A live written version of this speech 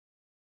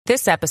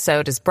This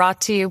episode is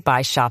brought to you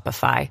by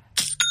Shopify.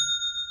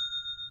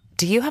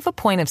 Do you have a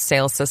point of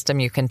sale system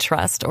you can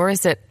trust, or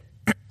is it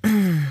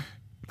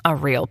a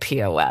real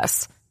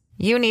POS?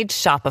 You need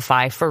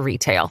Shopify for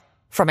retail.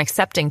 From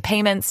accepting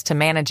payments to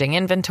managing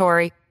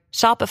inventory,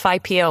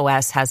 Shopify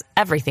POS has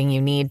everything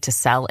you need to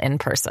sell in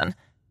person.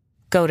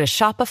 Go to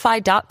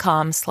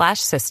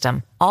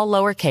shopify.com/system, all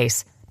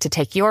lowercase, to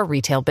take your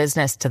retail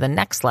business to the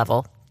next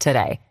level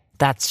today.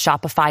 That's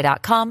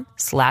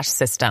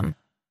shopify.com/system.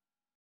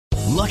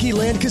 Lucky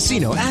Land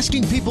Casino,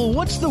 asking people,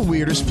 what's the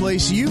weirdest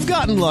place you've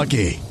gotten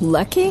lucky?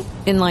 Lucky?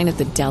 In line at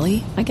the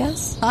deli, I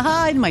guess?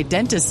 Aha, in my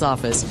dentist's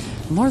office.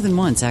 More than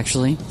once,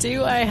 actually.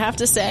 Do I have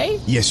to say?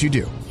 Yes, you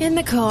do. In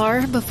the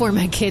car before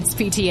my kids'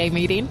 PTA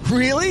meeting.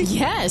 Really?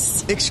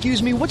 Yes.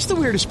 Excuse me, what's the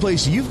weirdest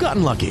place you've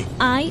gotten lucky?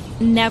 I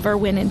never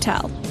win and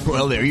tell.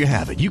 Well, there you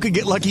have it. You can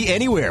get lucky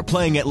anywhere,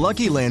 playing at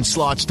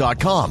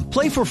LuckyLandSlots.com.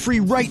 Play for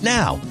free right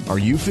now. Are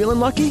you feeling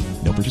lucky?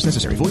 No purchase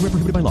necessary. Void where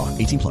prohibited by law.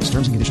 18+.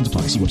 Terms and conditions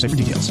apply. See website for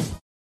details.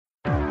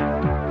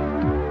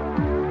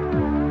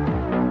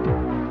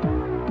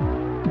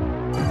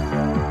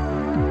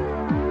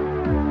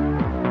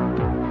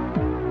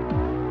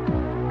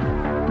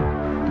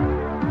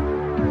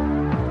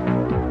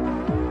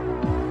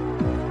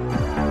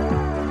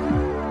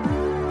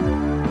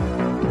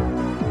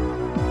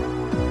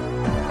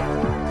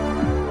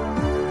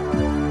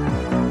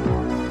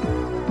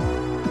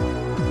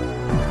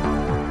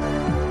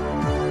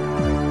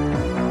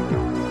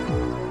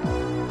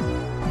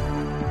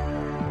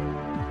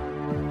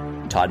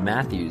 Todd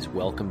Matthews,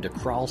 welcome to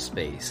Crawl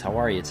Space. How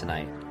are you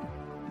tonight?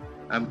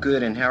 I'm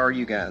good, and how are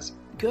you guys?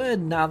 Good,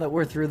 now that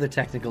we're through the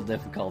technical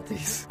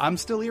difficulties. I'm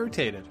still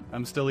irritated.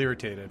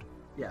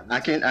 Yeah, I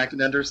can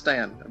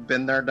understand. I've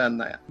been there, done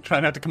that. Try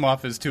not to come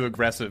off as too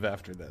aggressive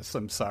after this.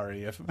 I'm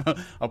sorry. If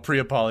I'll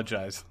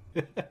pre-apologize.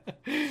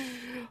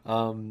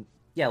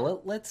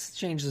 Let's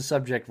change the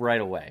subject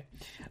right away.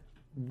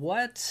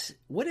 What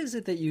is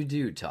it that you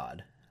do,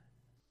 Todd?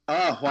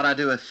 What I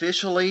do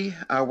officially,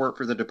 I work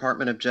for the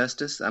Department of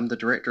Justice. I'm the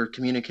Director of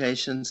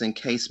Communications and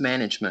Case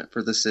Management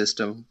for the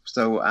system.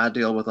 So I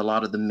deal with a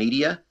lot of the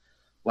media,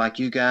 like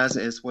you guys,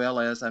 as well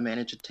as I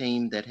manage a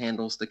team that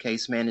handles the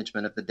case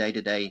management of the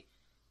day-to-day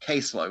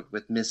caseload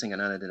with missing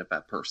and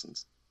unidentified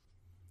persons.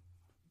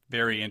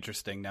 Very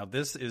interesting. Now,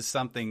 this is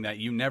something that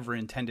you never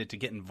intended to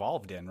get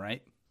involved in,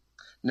 right?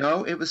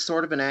 No, it was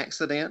sort of an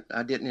accident.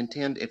 I didn't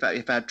intend, if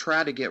I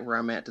tried to get where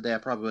I'm at today, I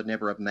probably would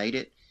never have made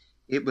it.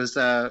 It was,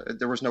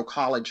 there was no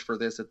college for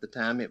this at the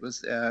time. It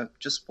was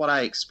just what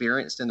I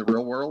experienced in the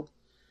real world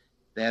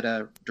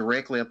that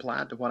directly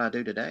applied to what I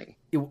do today.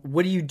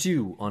 What do you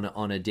do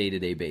on a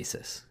day-to-day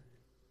basis?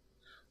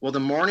 Well, the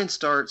morning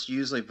starts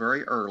usually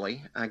very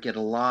early. I get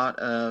a lot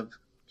of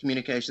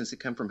communications that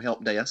come from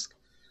help desk.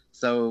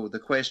 So the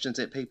questions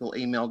that people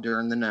email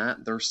during the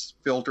night, they're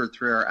filtered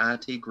through our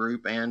IT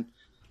group and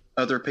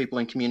other people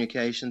in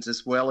communications,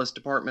 as well as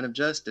Department of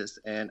Justice.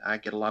 And I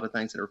get a lot of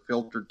things that are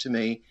filtered to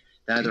me.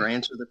 Either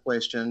answer the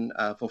question,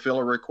 fulfill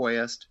a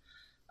request,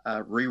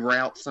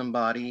 reroute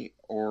somebody,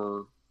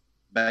 or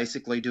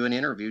basically do an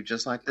interview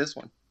just like this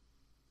one.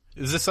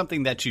 Is this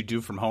something that you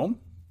do from home?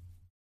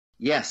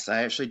 Yes,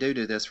 I actually do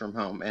this from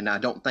home, and I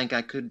don't think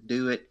I could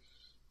do it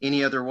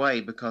any other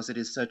way because it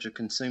is such a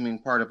consuming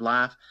part of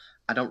life.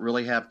 I don't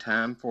really have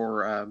time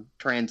for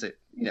transit,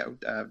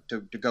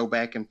 to go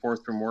back and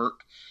forth from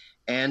work.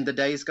 And the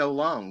days go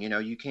long.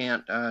 You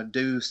can't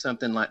do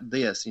something like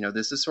this.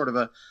 This is sort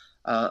of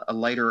a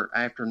later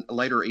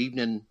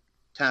evening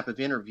type of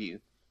interview.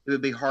 It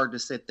would be hard to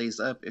set these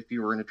up if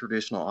you were in a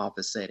traditional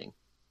office setting.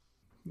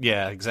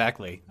 Yeah,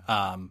 exactly.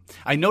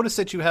 I noticed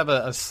that you have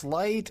a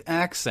slight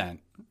accent,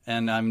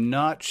 and I'm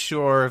not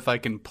sure if I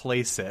can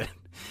place it.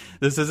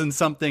 This isn't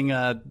something.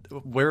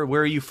 Where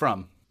are you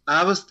from?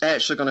 I was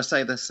actually going to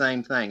say the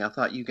same thing. I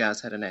thought you guys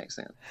had an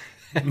accent.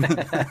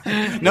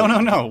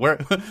 No.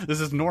 This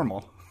is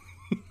normal.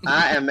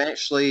 I am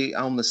actually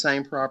on the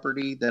same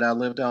property that I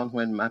lived on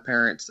when my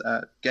parents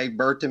gave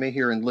birth to me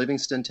here in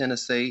Livingston,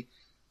 Tennessee.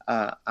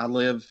 I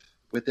live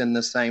within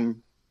the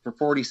same for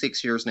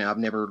 46 years now. I've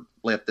never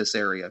left this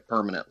area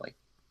permanently.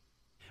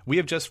 We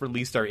have just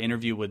released our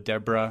interview with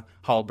Deborah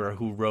Halber,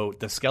 who wrote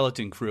The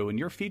Skeleton Crew, and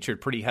you're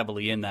featured pretty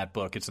heavily in that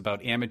book. It's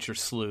about amateur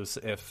sleuths.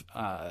 If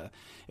the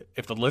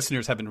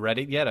listeners haven't read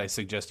it yet, I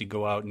suggest you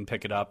go out and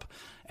pick it up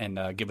and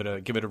give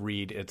it a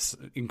read. It's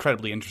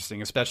incredibly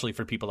interesting, especially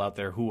for people out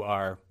there who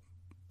are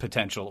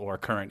potential or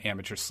current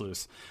amateur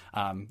sleuths.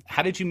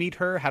 How did you meet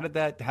her? How did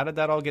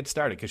that all get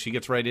started? Because she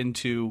gets right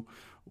into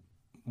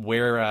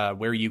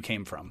where you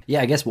came from.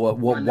 Yeah, I guess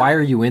why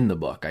are you in the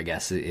book, I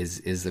guess,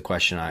 is the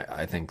question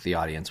I think the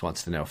audience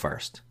wants to know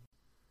first.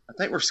 I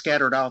think we're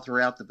scattered all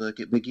throughout the book.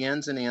 It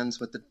begins and ends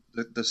with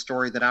the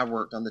story that I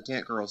worked on, the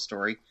Tent Girl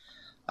story,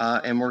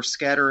 and we're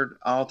scattered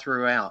all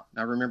throughout.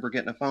 I remember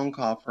getting a phone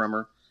call from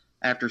her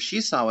after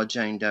she saw a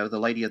Jane Doe, the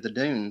Lady of the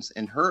Dunes,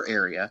 in her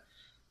area,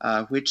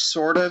 which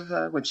sort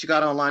of, when she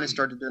got online and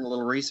started doing a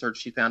little research,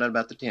 she found out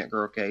about the Tent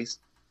Girl case,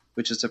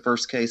 which is the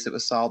first case that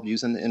was solved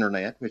using the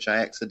internet, which I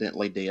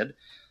accidentally did.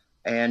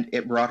 And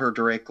it brought her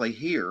directly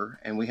here,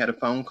 and we had a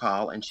phone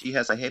call, and she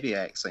has a heavy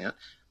accent.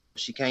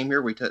 She came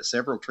here. We took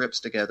several trips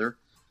together.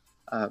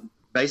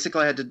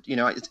 Basically, I had to,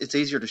 it's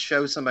easier to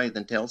show somebody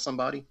than tell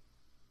somebody.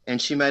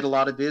 And she made a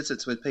lot of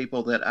visits with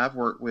people that I've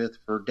worked with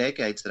for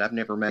decades that I've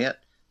never met,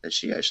 that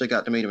she actually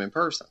got to meet them in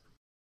person.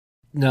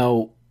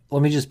 Now,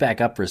 let me just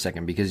back up for a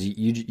second, because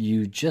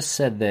you just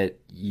said that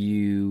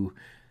you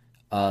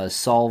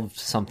solved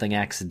something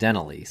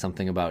accidentally,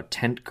 something about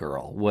Tent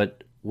Girl.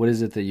 What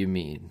is it that you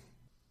mean?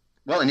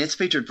 Well, and it's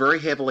featured very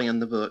heavily in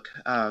the book.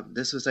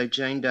 This was a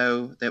Jane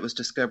Doe that was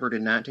discovered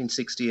in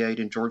 1968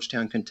 in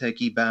Georgetown,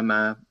 Kentucky by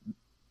my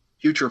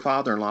future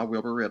father-in-law,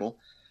 Wilbur Riddle.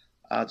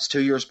 It's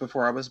 2 years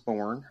before I was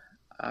born.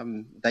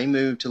 They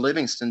moved to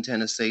Livingston,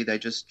 Tennessee. They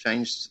just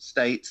changed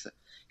states.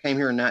 Came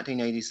here in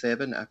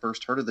 1987. I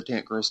first heard of the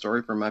Tent Girl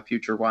story from my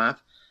future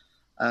wife.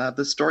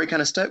 The story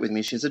kind of stuck with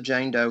me. She's a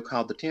Jane Doe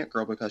called the Tent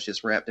Girl because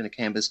she's wrapped in a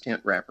canvas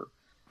tent wrapper,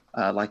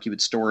 like you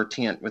would store a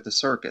tent with a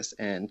circus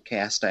and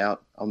cast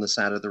out on the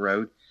side of the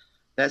road.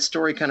 That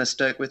story kind of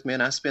stuck with me,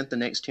 and I spent the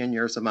next 10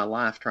 years of my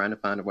life trying to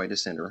find a way to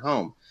send her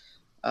home.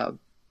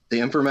 The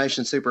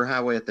information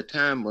superhighway at the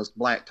time was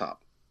blacktop.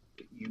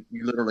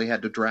 You literally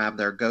had to drive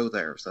there, go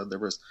there. So there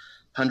was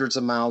hundreds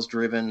of miles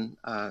driven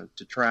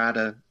to try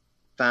to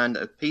find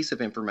a piece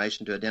of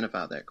information to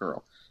identify that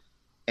girl.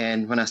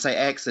 And when I say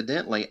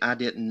accidentally, I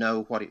didn't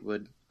know what it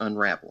would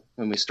unravel.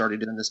 When we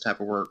started doing this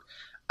type of work,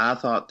 I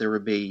thought there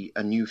would be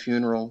a new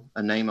funeral,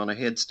 a name on a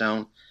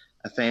headstone,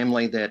 a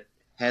family that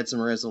had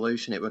some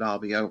resolution. It would all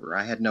be over.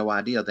 I had no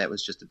idea that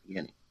was just the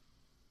beginning.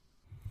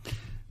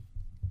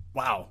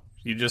 Wow.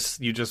 You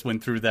just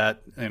went through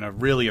that in a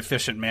really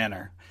efficient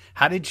manner.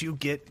 When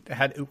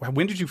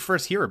did you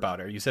first hear about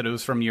her? You said it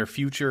was from your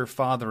future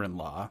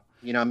father-in-law.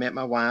 I met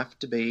my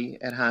wife-to-be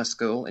at high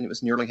school, and it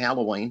was nearly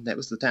Halloween. That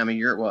was the time of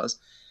year it was.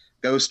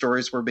 Ghost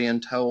stories were being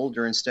told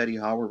during study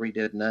hall where we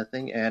did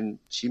nothing, and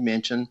she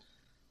mentioned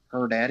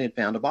her dad had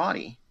found a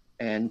body,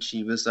 and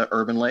she was an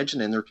urban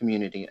legend in their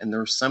community. And there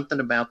was something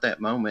about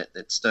that moment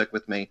that stuck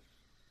with me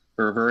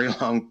for a very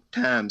long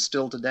time.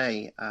 Still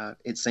today,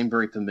 it seemed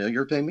very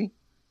familiar to me.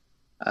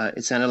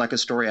 It sounded like a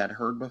story I'd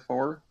heard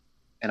before,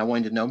 and I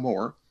wanted to know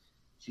more.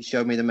 She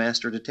showed me the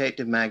Master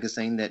Detective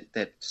magazine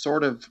that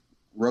sort of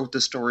wrote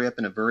the story up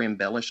in a very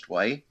embellished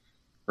way.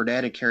 Her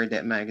dad had carried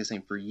that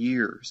magazine for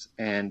years,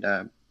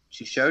 and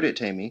she showed it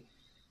to me.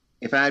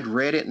 If I had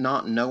read it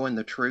not knowing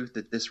the truth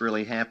that this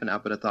really happened, I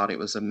would have thought it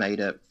was a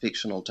made-up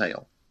fictional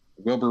tale.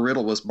 Wilbur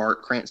Riddle was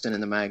Bart Cranston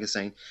in the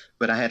magazine,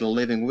 but I had a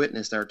living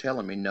witness there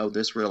telling me, no,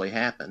 this really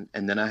happened.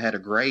 And then I had a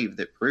grave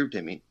that proved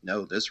to me,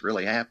 no, this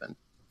really happened.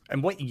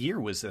 And what year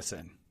was this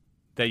in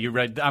that you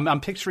read? I'm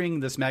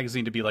picturing this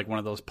magazine to be like one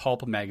of those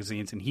pulp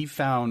magazines, and he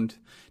found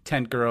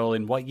Tent Girl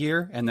in what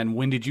year? And then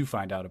when did you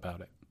find out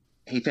about it?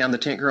 He found the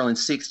Tent Girl in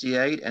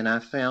 1968, and I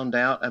found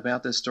out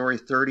about this story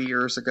 30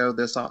 years ago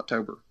this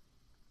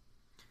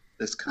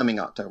coming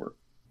October.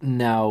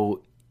 Now,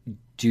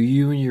 do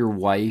you and your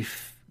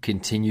wife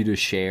continue to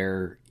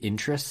share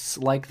interests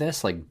like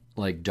this,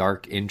 like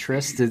dark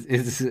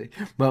interests?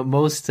 But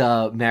most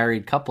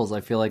married couples,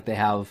 I feel like they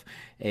have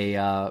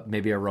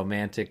maybe a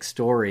romantic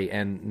story,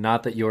 and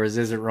not that yours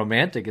isn't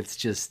romantic. It's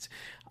just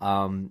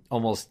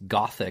almost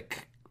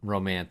gothic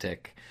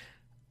romantic.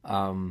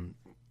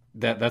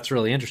 That's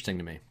really interesting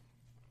to me.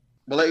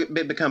 Well,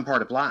 it become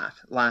part of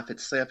life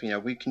itself.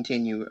 We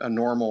continue a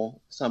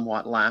normal,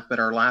 somewhat life, but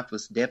our life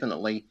was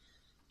definitely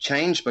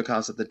changed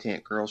because of the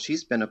Tent Girl.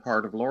 She's been a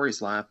part of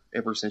Lori's life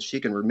ever since she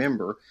can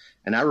remember.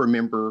 And I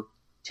remember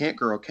Tent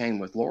Girl came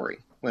with Lori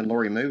when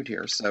Lori moved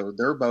here. So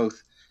they're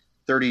both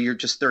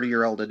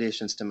 30-year-old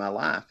additions to my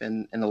life,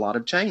 and a lot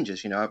of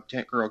changes.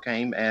 Tent Girl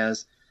came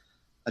as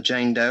a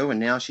Jane Doe, and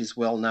now she's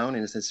well known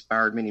and has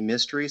inspired many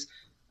mysteries.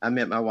 I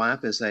met my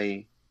wife as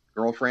a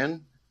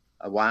girlfriend,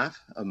 a wife,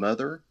 a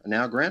mother, and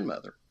now a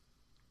grandmother.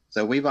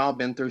 So we've all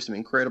been through some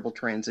incredible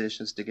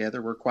transitions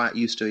together. We're quite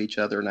used to each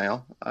other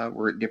now.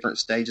 We're at different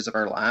stages of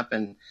our life,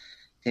 and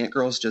Tent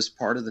Girl's just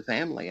part of the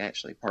family,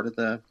 actually, part of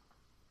the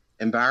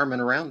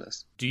environment around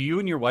us. Do you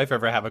and your wife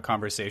ever have a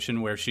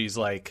conversation where she's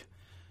like,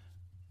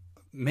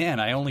 man,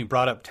 I only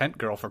brought up Tent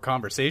Girl for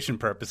conversation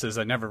purposes.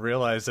 I never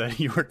realized that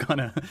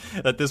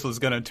that this was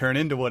gonna turn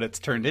into what it's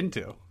turned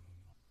into.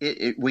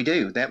 We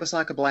do. That was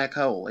like a black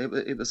hole.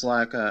 It was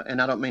like,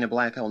 and I don't mean a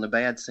black hole in a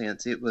bad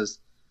sense. It was,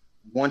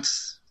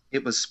 once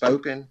it was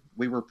spoken,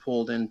 we were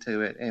pulled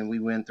into it, and we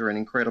went through an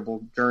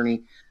incredible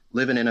journey,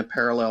 living in a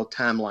parallel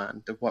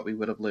timeline to what we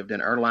would have lived in.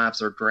 Our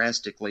lives are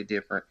drastically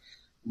different.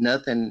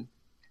 Nothing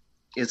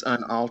is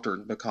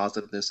unaltered because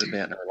of this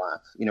event in our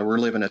life. We're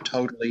living a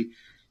totally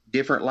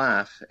different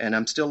life, and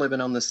I'm still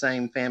living on the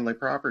same family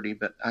property,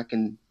 but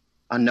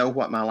I know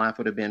what my life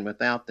would have been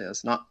without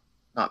this. Not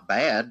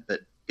bad, but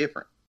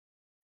different.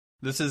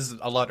 This is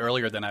a lot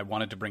earlier than I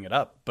wanted to bring it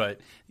up, but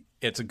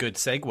it's a good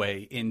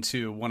segue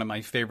into one of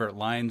my favorite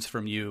lines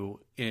from you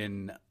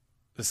in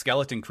The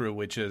Skeleton Crew,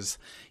 which is,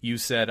 you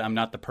said, I'm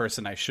not the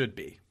person I should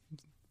be.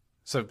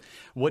 So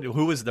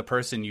who is the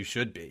person you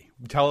should be?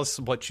 Tell us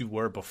what you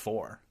were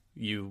before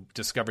you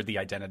discovered the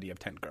identity of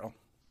Tent Girl.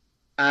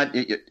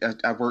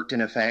 I worked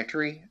in a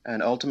factory,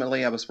 and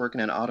ultimately I was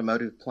working in an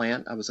automotive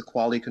plant. I was a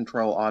quality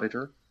control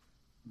auditor.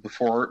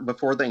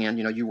 Before then,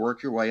 you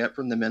work your way up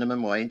from the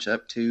minimum wage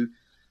up to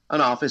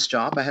an office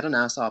job. I had a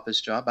nice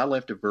office job. I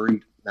left a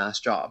very nice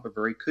job, a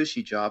very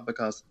cushy job,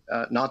 because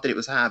not that it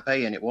was high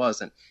pay, and it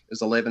wasn't. It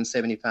was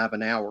 $11.75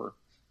 an hour,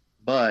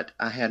 but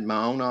I had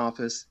my own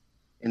office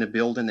in a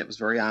building that was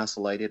very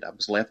isolated. I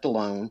was left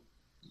alone.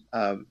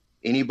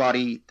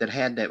 Anybody that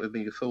had that would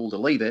be a fool to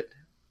leave it.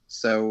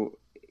 So,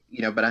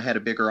 but I had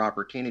a bigger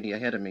opportunity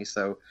ahead of me.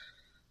 So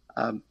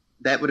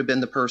that would have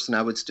been the person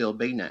I would still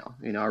be now.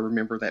 I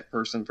remember that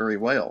person very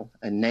well.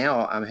 And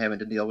now I'm having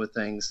to deal with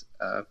things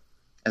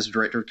as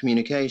director of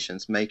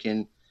communications,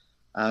 making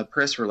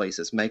press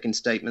releases, making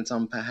statements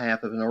on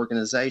behalf of an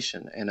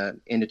organization and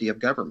an entity of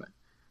government.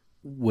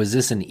 Was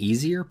this an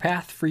easier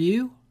path for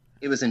you?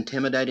 It was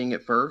intimidating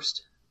at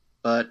first,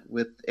 but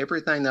with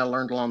everything that I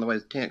learned along the way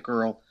with Tent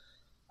Girl,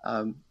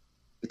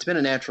 it's been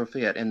a natural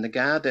fit. And the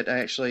guy that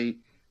actually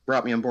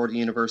brought me on board at the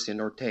University of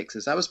North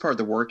Texas, I was part of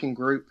the working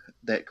group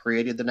that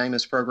created the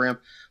NAMUS program,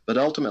 but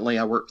ultimately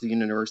I worked for the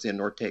University of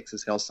North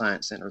Texas Health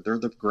Science Center. They're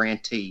the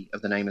grantee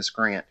of the NAMUS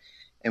grant.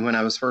 And when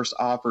I was first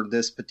offered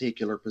this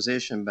particular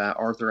position by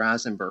Arthur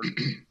Eisenberg,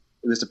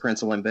 who was the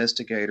principal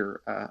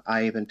investigator,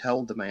 I even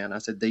told the man, I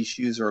said, these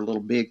shoes are a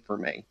little big for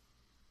me.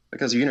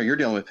 Because, you're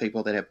dealing with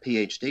people that have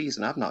PhDs,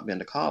 and I've not been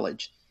to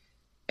college.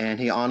 And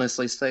he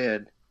honestly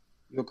said,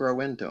 you'll grow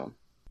into them.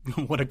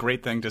 What a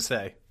great thing to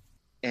say.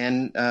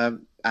 And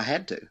I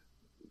had to.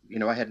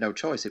 I had no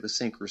choice. It was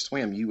sink or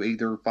swim. You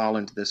either fall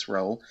into this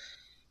role.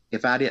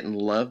 If I didn't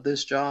love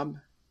this job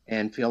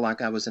and feel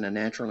like I was in a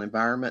natural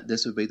environment,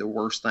 this would be the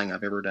worst thing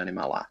I've ever done in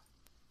my life.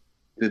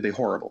 It would be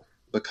horrible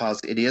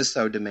because it is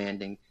so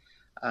demanding.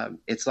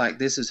 It's like,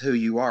 this is who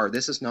you are.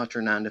 This is not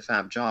your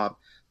 9-to-5 job.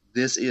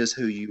 This is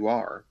who you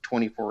are,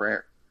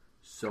 24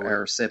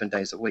 hours, 7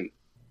 days a week.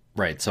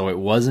 Right. So it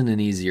wasn't an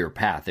easier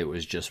path. It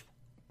was just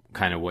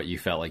kind of what you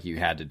felt like you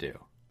had to do.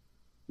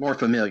 More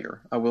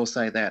familiar. I will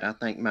say that. I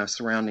think my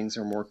surroundings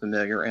are more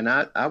familiar. And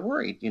I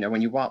worried,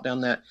 when you walk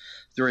down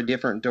through a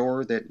different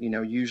door that,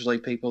 usually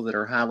people that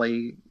are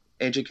highly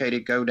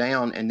educated go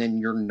down, and then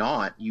you're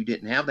not. You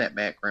didn't have that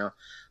background.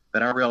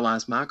 But I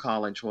realized my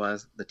college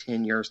was the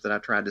 10 years that I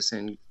tried to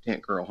send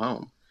Tent Girl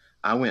home.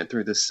 I went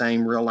through the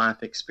same real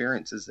life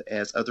experiences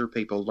as other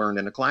people learned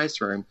in a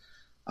classroom.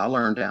 I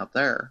learned out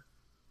there.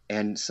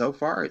 And so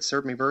far, it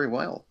served me very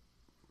well.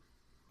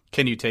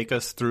 Can you take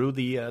us through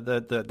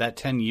that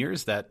 10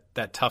 years,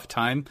 that tough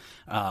time?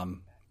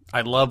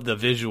 I love the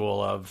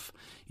visual of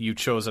you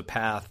chose a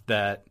path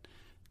that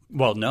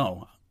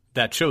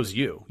chose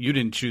you. You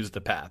didn't choose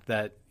the path.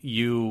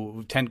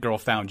 Tent Girl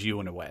found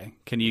you in a way.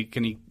 Can you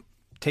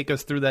take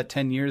us through that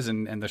 10 years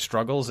and the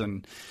struggles?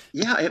 And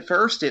yeah, at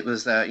first it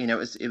was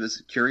it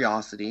was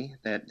curiosity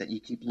that you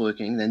keep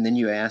looking, and then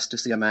you ask to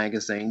see a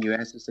magazine, you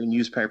ask to see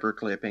newspaper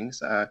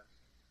clippings.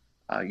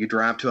 You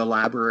drive to a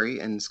library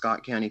in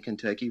Scott County,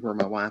 Kentucky, where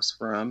my wife's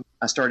from.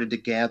 I started to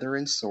gather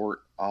and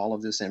sort all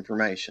of this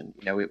information.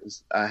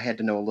 I had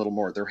to know a little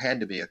more. There had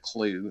to be a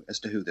clue as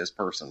to who this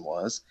person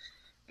was.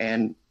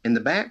 And in the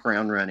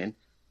background running,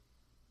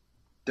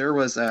 there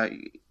was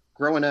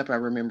growing up, I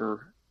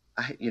remember,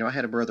 I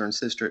had a brother and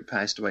sister that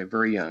passed away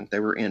very young.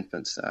 They were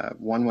infants,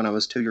 one when I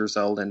was 2 years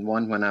old and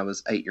one when I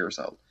was 8 years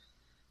old.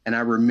 And I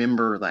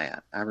remember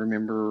that. I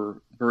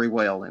remember very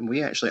well. And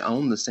we actually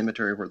own the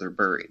cemetery where they're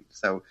buried.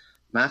 So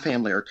my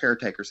family are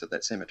caretakers of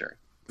that cemetery.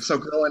 So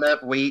growing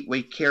up,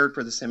 we cared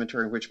for the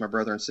cemetery in which my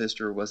brother and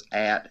sister was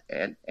at.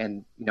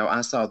 And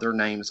I saw their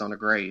names on a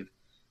grave.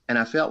 And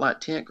I felt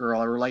like Tent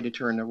Girl, I related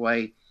to her in a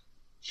way,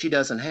 she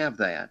doesn't have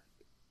that.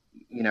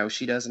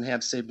 She doesn't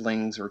have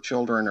siblings or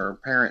children or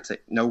parents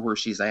that know where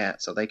she's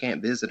at, so they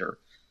can't visit her.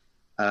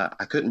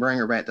 I couldn't bring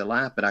her back to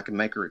life, but I could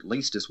make her at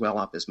least as well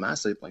off as my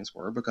siblings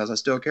were because I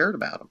still cared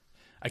about them.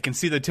 I can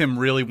see that Tim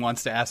really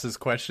wants to ask this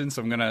question,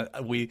 so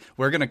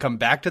we're gonna come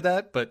back to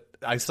that. But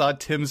I saw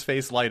Tim's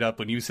face light up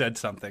when you said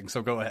something,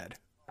 so go ahead.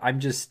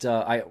 I'm just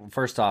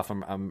first off,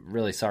 I'm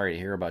really sorry to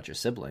hear about your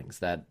siblings.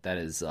 That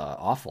is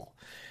awful.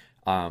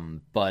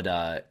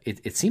 But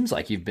it seems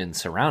like you've been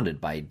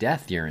surrounded by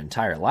death your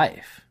entire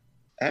life.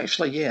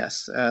 Actually,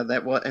 yes.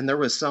 And there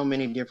was so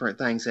many different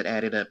things that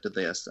added up to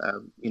this.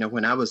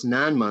 When I was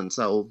 9 months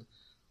old,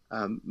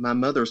 my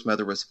mother's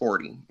mother was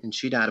 40, and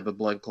she died of a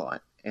blood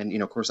clot.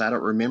 And of course, I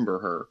don't remember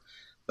her,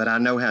 but I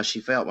know how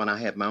she felt when I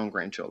had my own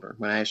grandchildren.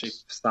 When I actually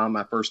saw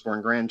my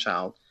firstborn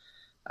grandchild,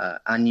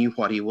 I knew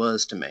what he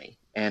was to me,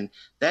 and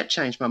that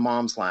changed my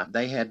mom's life.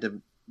 They had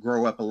to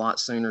grow up a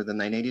lot sooner than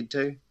they needed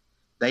to.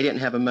 They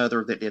didn't have a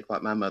mother that did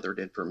what my mother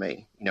did for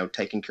me.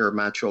 Taking care of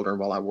my children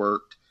while I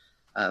worked.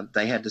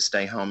 They had to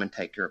stay home and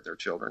take care of their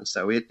children.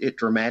 So it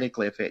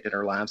dramatically affected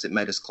our lives. It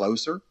made us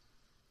closer,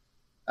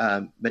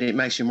 but it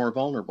makes you more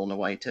vulnerable in a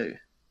way too.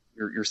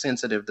 You're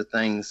sensitive to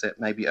things that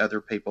maybe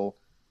other people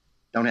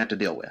don't have to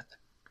deal with.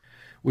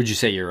 Would you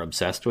say you're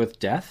obsessed with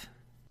death?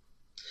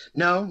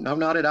 No,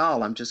 not at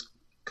all. I'm just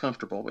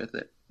comfortable with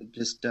it.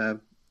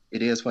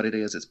 It is what it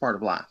is. It's part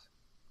of life.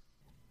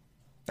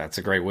 That's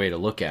a great way to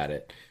look at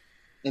it.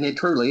 And it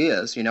truly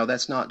is.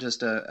 That's not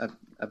just a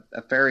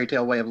fairy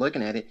tale way of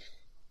looking at it.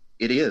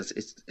 It is.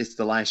 It's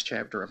the last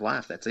chapter of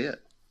life. That's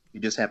it. You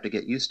just have to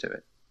get used to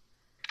it.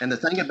 And the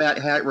thing about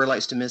how it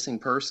relates to missing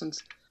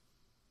persons,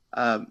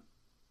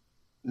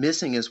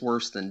 missing is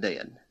worse than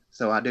dead.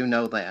 So I do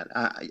know that.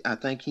 I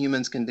think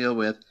humans can deal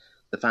with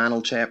the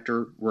final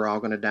chapter. We're all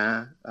going to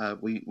die.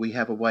 We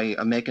have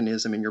a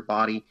mechanism in your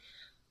body,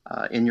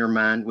 in your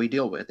mind. We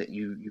deal with it.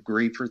 You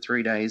grieve for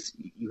 3 days.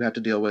 You have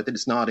to deal with it.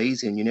 It's not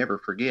easy, and you never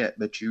forget,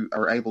 but you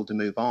are able to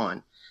move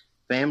on.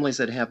 Families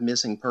that have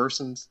missing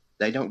persons,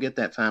 they don't get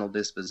that final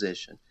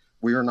disposition.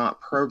 We are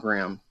not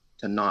programmed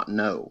to not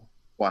know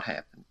what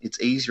happened.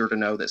 It's easier to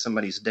know that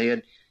somebody's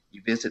dead.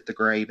 You visit the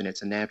grave, and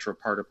it's a natural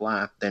part of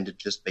life, than to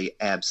just be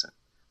absent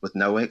with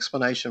no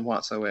explanation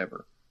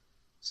whatsoever.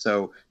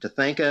 So to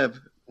think of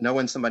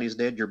knowing somebody's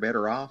dead, you're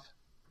better off.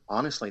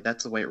 Honestly,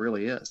 that's the way it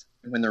really is.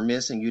 When they're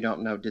missing, you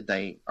don't know,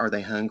 are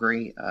they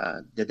hungry?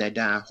 Did they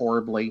die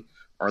horribly?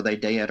 Are they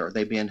dead? Are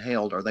they being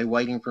held? Are they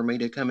waiting for me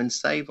to come and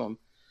save them?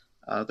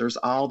 There's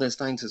all these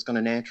things that's going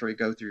to naturally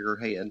go through your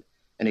head,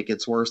 and it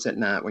gets worse at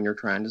night when you're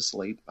trying to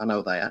sleep. I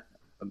know that.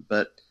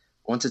 But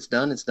once it's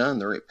done, it's done.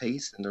 They're at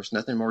peace, and there's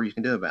nothing more you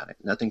can do about it.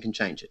 Nothing can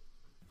change it.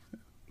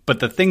 But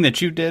the thing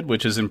that you did,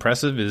 which is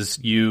impressive, is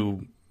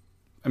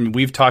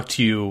we've talked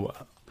to you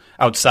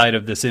outside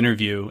of this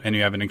interview, and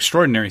you have an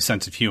extraordinary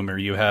sense of humor.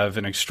 You have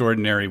an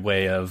extraordinary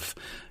way of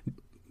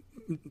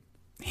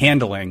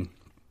handling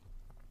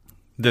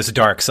this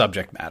dark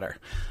subject matter.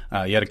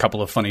 You had a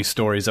couple of funny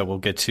stories that we'll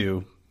get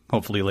to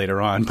hopefully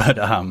later on. But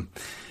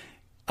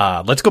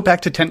let's go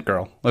back to Tent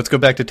Girl.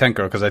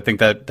 Because I think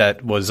that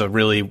was a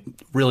really,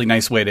 really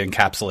nice way to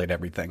encapsulate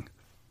everything.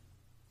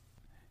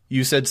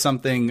 You said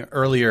something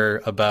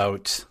earlier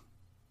about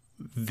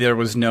there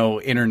was no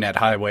internet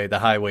highway. The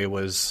highway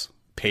was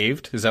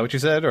paved. Is that what you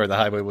said? Or the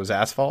highway was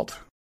asphalt?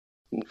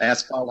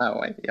 Asphalt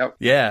highway. Yep.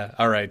 Yeah.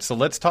 All right. So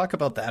let's talk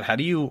about that.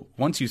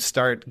 Once you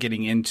start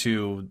getting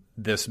into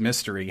this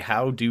mystery,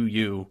 how do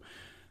you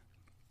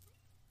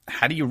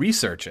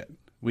research it?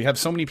 We have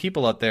so many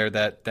people out there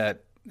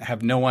that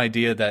have no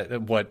idea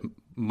what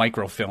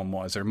microfilm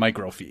was or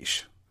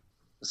microfiche.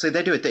 See,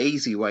 they do it the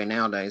easy way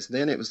nowadays.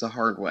 Then it was the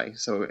hard way.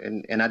 So,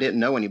 and I didn't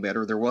know any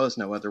better. There was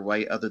no other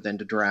way other than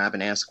to drive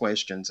and ask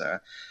questions.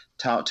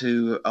 Talk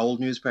to old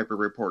newspaper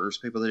reporters,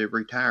 people that have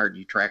retired.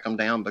 You track them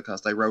down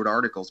because they wrote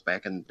articles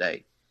back in the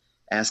day.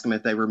 Ask them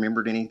if they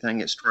remembered anything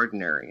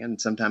extraordinary.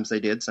 And sometimes they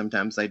did,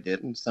 sometimes they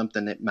didn't.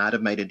 Something that might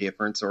have made a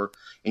difference, or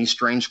any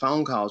strange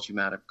phone calls you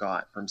might have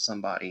got from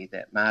somebody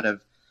that might have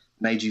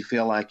made you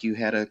feel like you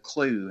had a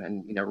clue.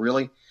 And,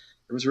 really,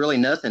 there was really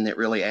nothing that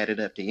really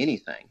added up to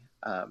anything.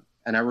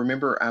 And I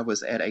remember I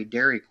was at a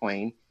Dairy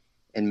Queen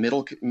in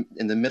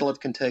the middle of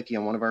Kentucky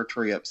on one of our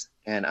trips,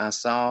 and I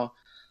saw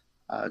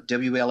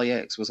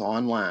WLEX was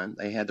online.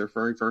 They had their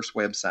very first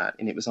website,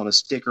 and it was on a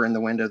sticker in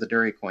the window of the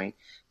Dairy Queen.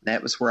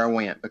 That was where I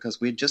went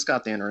because we had just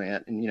got the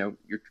internet, and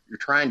you're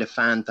trying to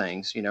find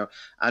things.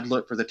 I'd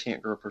look for the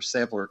Tent Girl for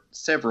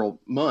several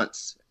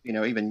months,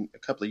 even a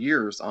couple of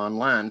years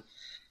online,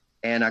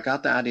 and I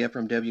got the idea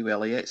from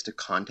WLEX to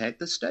contact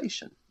the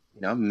station.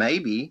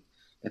 Maybe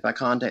if I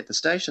contact the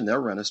station, they'll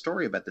run a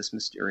story about this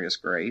mysterious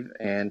grave.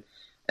 And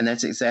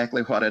that's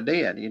exactly what I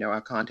did. I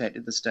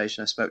contacted the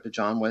station. I spoke to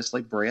John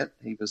Wesley Brett.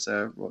 He was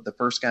the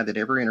first guy that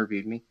ever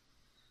interviewed me.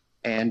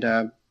 And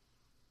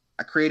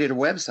I created a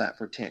website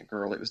for Tent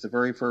Girl. It was the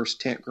very first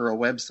Tent Girl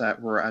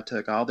website where I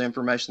took all the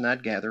information that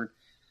I'd gathered,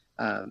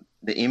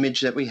 the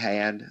image that we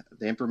had,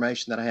 the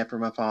information that I had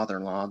from my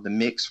father-in-law, the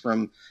mix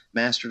from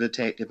Master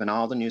Detective and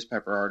all the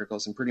newspaper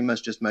articles, and pretty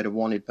much just made a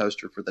wanted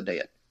poster for the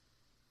dead.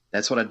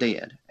 That's what I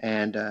did.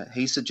 And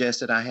he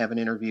suggested I have an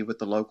interview with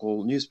the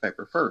local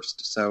newspaper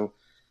first. So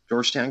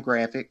Georgetown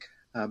Graphic,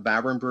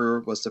 Byron Brewer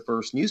was the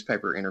first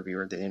newspaper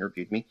interviewer that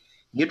interviewed me.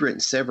 He had written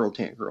several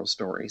Tent Girl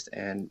stories.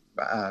 And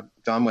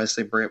John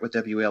Wesley Brett with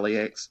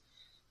WLEX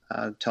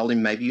told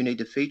him, maybe you need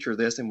to feature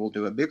this and we'll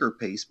do a bigger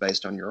piece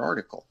based on your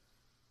article.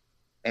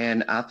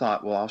 And I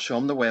thought, well, I'll show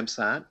them the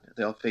website.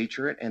 They'll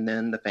feature it, and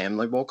then the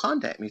family will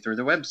contact me through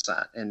the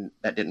website. And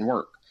that didn't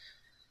work.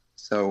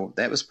 So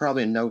that was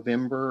probably in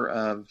November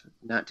of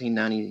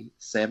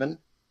 1997.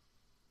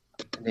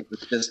 And it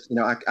was just,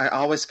 I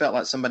always felt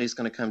like somebody's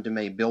going to come to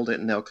me, build it,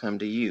 and they'll come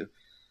to you.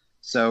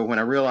 So when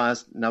I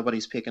realized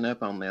nobody's picking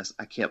up on this,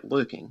 I kept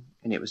looking.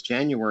 And it was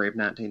January of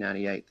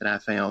 1998 that I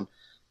found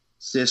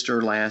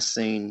sister last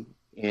seen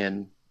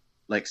in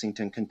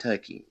Lexington,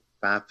 Kentucky,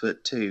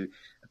 5'2",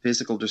 a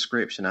physical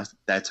description.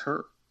 That's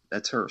her.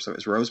 That's her. So it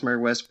was Rosemary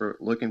Westbrook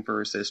looking for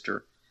her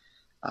sister.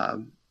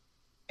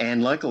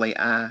 And luckily,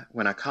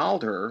 when I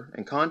called her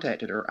and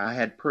contacted her, I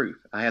had proof.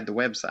 I had the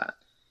website.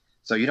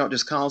 So you don't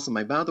just call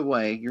somebody, by the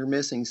way, your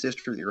missing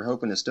sister that you're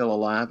hoping is still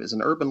alive is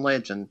an urban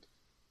legend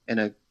in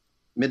a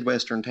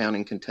Midwestern town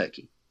in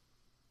Kentucky.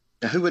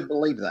 Now, who would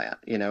believe that?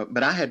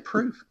 But I had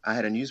proof. I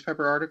had a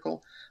newspaper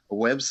article, a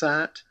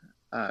website.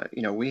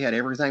 We had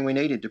everything we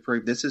needed to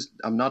prove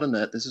I'm not a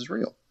nut. This is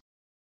real.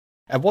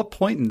 At what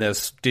point in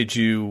this did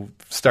you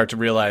start to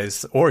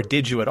realize, or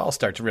did you at all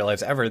start to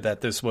realize ever, that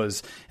this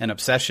was an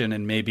obsession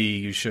and maybe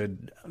you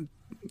should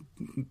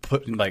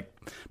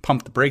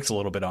pump the brakes a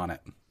little bit on it?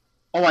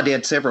 Oh, I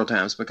did several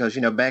times because,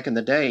 back in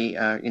the day,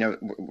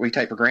 we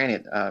take for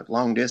granted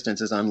long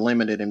distance is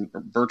unlimited and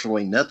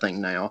virtually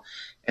nothing now.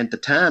 At the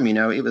time,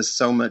 it was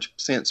so much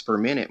cents per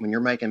minute. When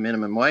you're making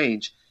minimum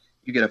wage,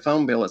 you get a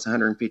phone bill that's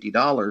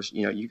 $150.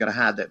 You got to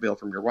hide that bill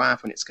from your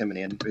wife when it's coming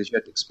in because you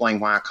have to explain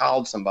why I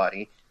called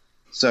somebody.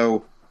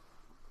 So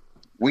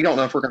we don't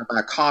know if we're going to buy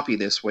a coffee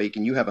this week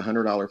and you have a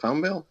 $100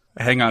 phone bill.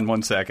 Hang on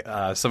one sec.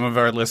 Some of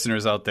our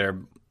listeners out there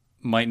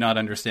might not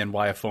understand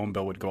why a phone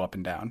bill would go up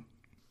and down.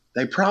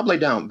 They probably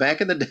don't.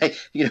 Back in the day,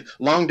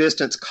 long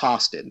distance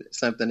costed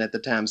something at the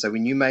time. So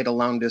when you made a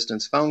long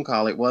distance phone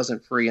call, it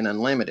wasn't free and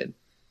unlimited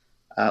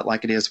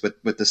like it is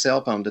with the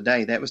cell phone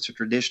today. That was the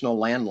traditional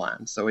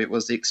landline. So it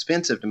was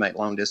expensive to make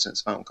long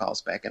distance phone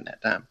calls back in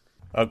that time.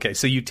 Okay,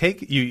 so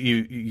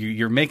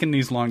you're making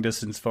these long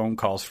distance phone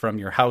calls from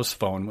your house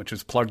phone, which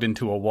is plugged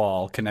into a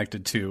wall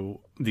connected to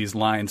these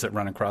lines that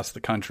run across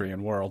the country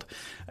and world,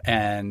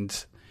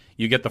 and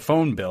you get the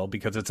phone bill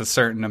because it's a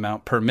certain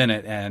amount per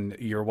minute, and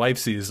your wife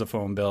sees the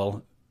phone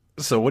bill.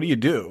 So what do you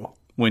do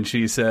when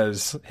she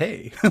says,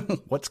 "Hey,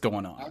 what's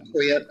going on?"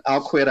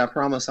 I'll quit. I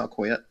promise I'll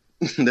quit.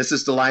 This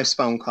is the life's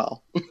phone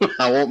call.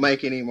 I won't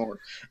make any more.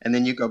 And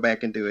then you go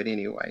back and do it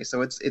anyway.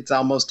 So it's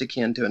almost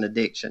akin to an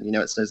addiction.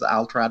 It says,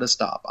 I'll try to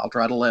stop. I'll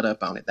try to let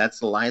up on it. That's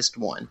the last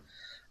one.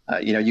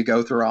 You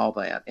go through all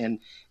that. And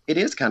it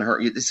is kind of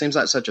hurt. It seems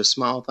like such a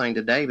small thing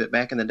today, but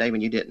back in the day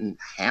when you didn't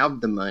have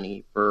the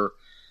money for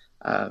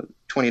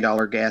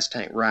 $20 gas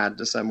tank ride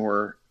to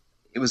somewhere,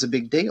 it was a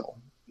big deal,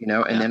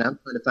 And then I'm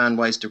trying to find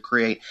ways to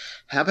create,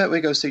 how about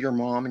we go see your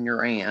mom and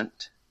your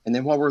aunt? And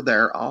then while we're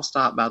there, I'll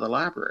stop by the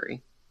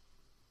library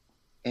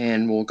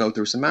and we'll go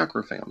through some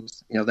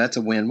microfilms. That's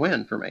a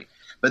win-win for me.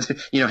 But,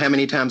 how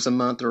many times a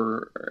month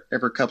or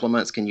every couple of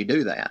months can you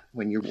do that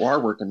when you are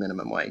working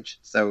minimum wage?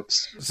 So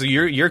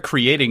you're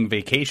creating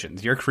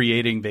vacations. You're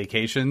creating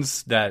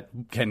vacations that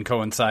can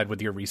coincide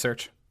with your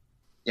research?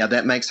 Yeah,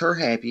 that makes her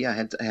happy. I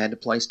had a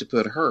place to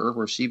put her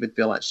where she would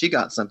feel like she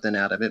got something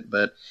out of it.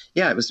 But,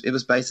 yeah, it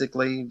was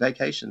basically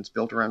vacations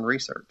built around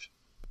research.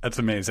 That's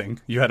amazing.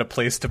 You had a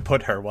place to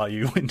put her while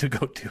you went to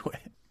go do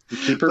it.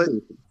 Keep her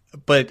busy.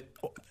 But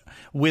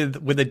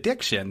with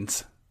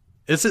addictions,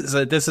 this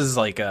is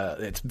like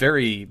it's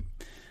very,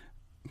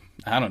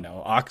 I don't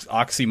know,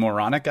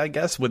 oxymoronic, I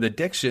guess. With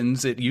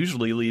addictions, it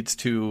usually leads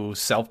to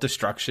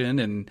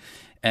self-destruction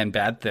and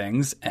bad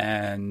things.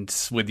 And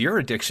with your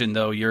addiction,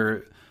 though,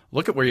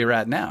 look at where you're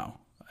at now.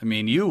 I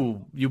mean,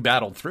 you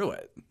battled through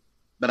it.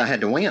 But I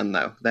had to win,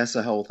 though. That's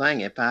the whole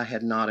thing. If I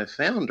had not have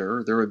found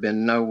her, there would have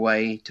been no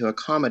way to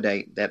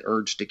accommodate that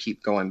urge to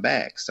keep going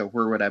back. So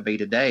where would I be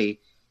today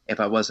if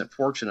I wasn't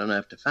fortunate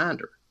enough to find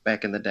her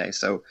back in the day?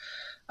 So,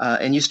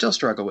 and you still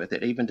struggle with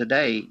it. Even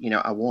today,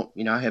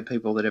 I have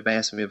people that have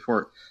asked me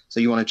before, so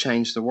you want to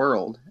change the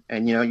world?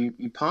 And,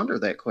 you ponder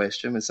that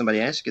question when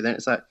somebody asks you that.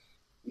 It's like,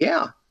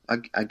 yeah,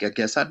 I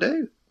guess I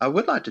do. I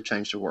would like to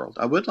change the world.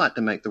 I would like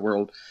to make the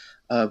world,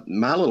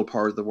 my little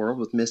part of the world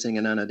with missing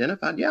and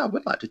unidentified. Yeah, I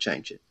would like to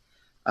change it.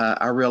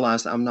 I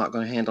realized I'm not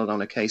going to handle it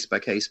on a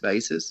case-by-case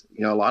basis.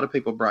 A lot of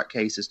people brought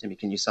cases to me.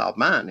 Can you solve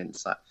mine? And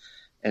it's like,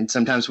 and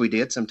sometimes we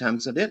did,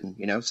 sometimes I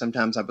didn't.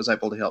 Sometimes I was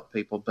able to help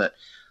people. But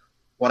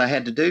what I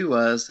had to do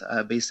was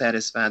be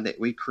satisfied that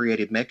we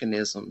created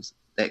mechanisms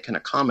that can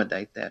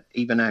accommodate that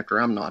even after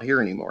I'm not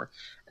here anymore.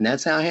 And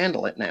that's how I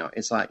handle it now.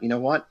 It's like, you know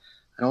what?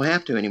 I don't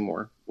have to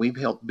anymore. We've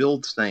helped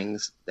build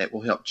things that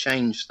will help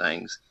change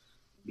things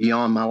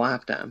beyond my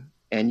lifetime.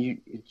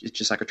 And it's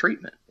just like a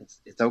treatment.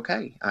 It's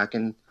okay. I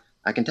can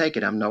take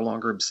it. I'm no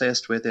longer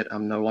obsessed with it.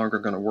 I'm no longer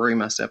going to worry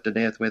myself to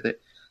death with it.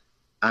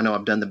 I know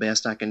I've done the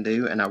best I can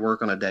do, and I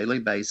work on a daily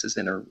basis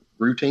in a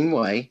routine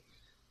way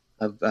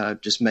of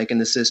just making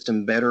the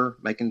system better,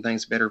 making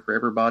things better for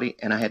everybody,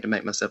 and I had to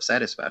make myself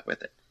satisfied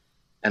with it.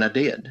 And I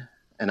did,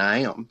 and I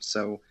am.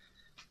 So,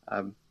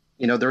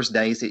 there's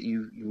days that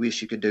you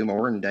wish you could do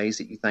more and days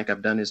that you think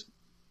I've done is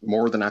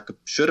more than I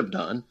should have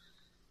done,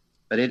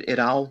 but it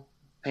all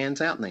pans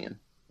out in the end.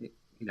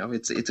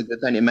 It's a good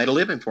thing. It made a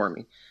living for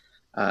me.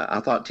 I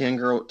thought Tent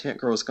Girl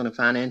was going to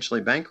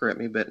financially bankrupt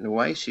me, but in a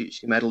way, she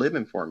made a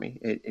living for me.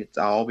 It's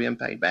all being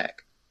paid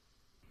back.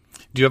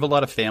 Do you have a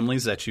lot of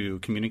families that you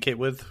communicate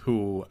with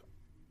who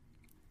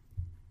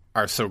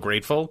are so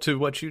grateful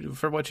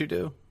for what you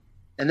do?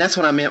 And that's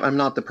what I meant. I'm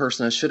not the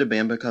person I should have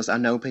been because I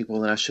know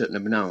people that I shouldn't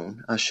have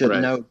known. I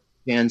shouldn't know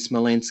Jan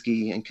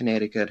Smolinski in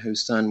Connecticut,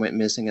 whose son went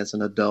missing as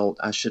an adult.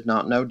 I should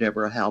not know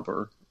Deborah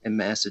Halber in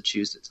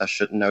Massachusetts. I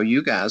shouldn't know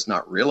you guys,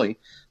 not really,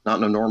 not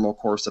in a normal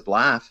course of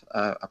life.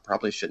 I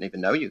probably shouldn't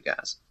even know you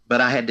guys.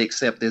 But I had to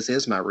accept this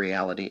is my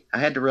reality. I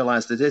had to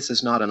realize that this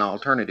is not an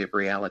alternative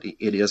reality.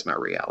 It is my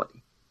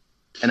reality.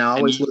 And I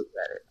always looked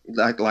at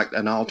it like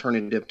an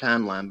alternative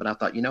timeline. But I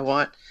thought, you know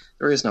what?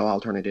 There is no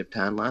alternative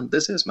timeline.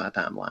 This is my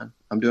timeline.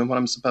 I'm doing what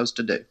I'm supposed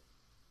to do.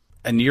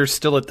 And you're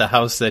still at the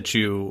house that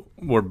you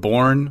were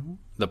born,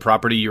 the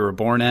property you were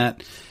born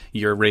at.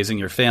 You're raising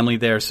your family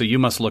there, so you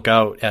must look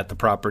out at the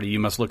property. You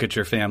must look at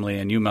your family,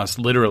 and you must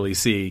literally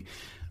see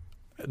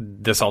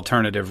this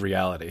alternative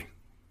reality.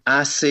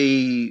 I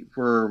see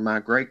where my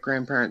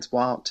great-grandparents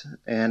walked,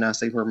 and I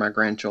see where my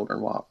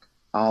grandchildren walk,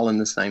 all in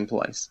the same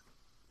place.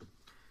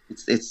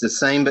 It's the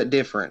same but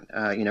different.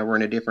 We're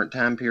in a different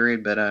time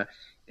period, but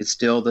it's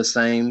still the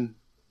same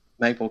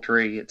maple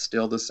tree. It's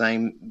still the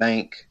same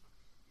bank,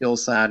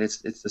 hillside.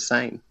 It's the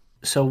same.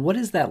 So what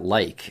is that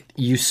like?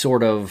 You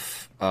sort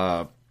of,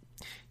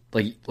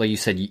 like you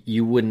said,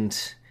 you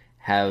wouldn't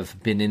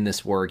have been in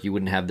this work, you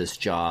wouldn't have this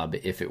job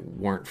if it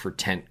weren't for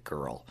Tent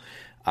Girl.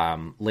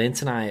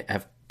 Lance and I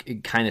have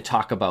kind of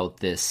talk about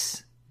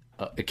this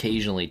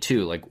occasionally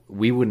too. Like,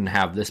 we wouldn't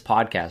have this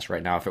podcast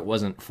right now if it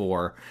wasn't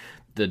for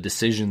the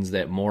decisions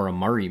that Maura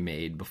Murray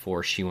made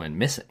before she went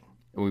missing.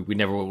 We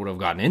never would have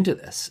gotten into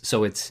this.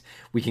 So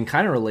we can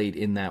kind of relate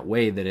in that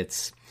way, that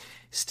it's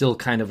still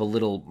kind of a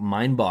little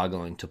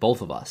mind-boggling to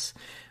both of us.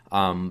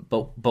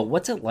 But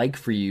what's it like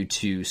for you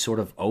to sort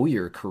of owe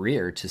your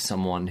career to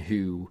someone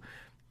who,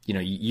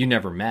 you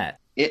never met?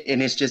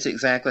 And it's just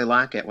exactly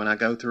like it. When I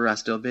go through, I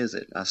still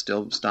visit. I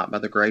still stop by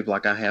the grave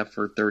like I have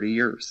for 30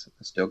 years.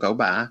 I still go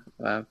by,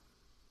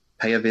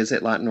 pay a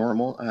visit like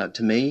normal.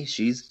 To me,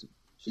 she's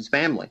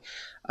family.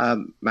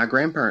 My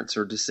grandparents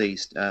are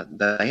deceased.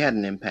 They had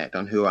an impact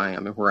on who I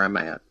am and where I'm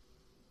at.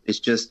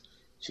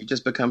 She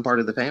just become part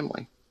of the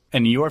family.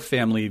 And your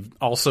family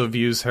also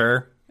views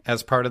her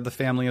as part of the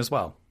family as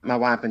well. My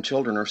wife and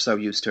children are so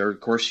used to her. Of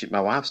course, my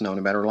wife's known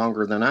about her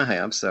longer than I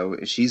have, so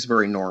she's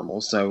very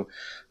normal. So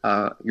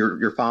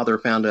your father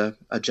found a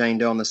Jane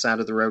Doe on the side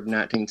of the road in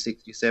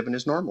 1967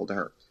 is normal to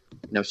her.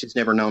 She's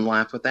never known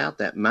life without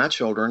that. My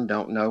children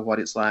don't know what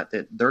it's like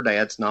that their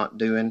dad's not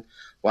doing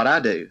what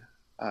I do,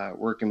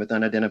 working with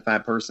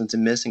unidentified persons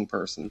and missing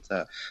persons,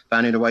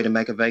 finding a way to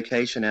make a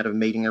vacation out of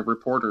meeting a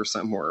reporter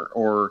somewhere,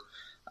 or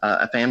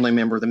a family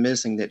member of the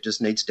missing that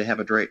just needs to have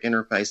a direct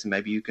interface, and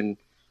maybe you can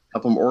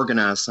help them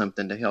organize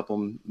something to help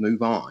them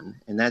move on.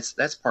 And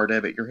that's part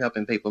of it. You're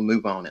helping people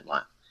move on in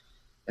life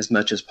as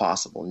much as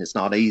possible. And it's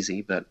not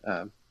easy, but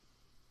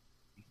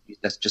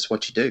that's just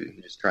what you do.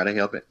 You just try to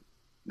help it,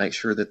 make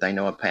sure that they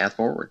know a path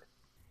forward.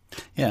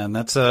 Yeah, and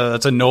that's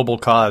a noble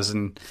cause,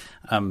 and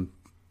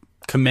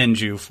commend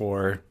you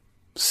for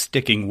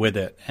sticking with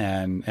it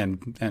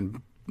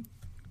and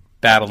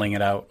battling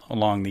it out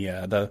along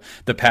the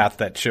path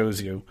that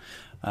shows you.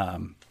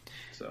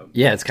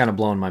 Yeah, it's kind of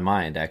blowing my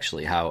mind,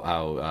 actually,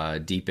 how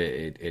deep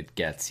it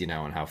gets,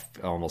 and how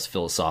almost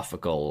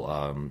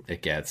philosophical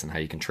it gets, and how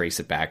you can trace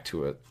it back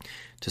to a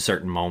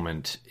certain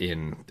moment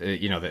in,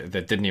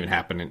 that didn't even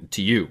happen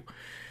to you.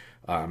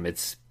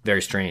 It's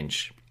very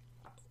strange.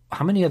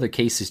 How many other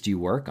cases do you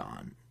work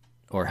on,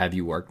 or have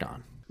you worked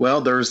on? Well,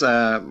 there's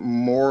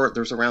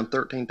around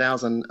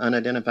 13,000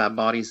 unidentified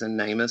bodies in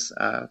NamUs,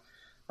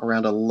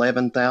 around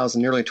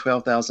 11,000, nearly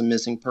 12,000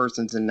 missing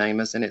persons in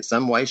NamUs, and in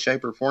some way,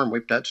 shape, or form,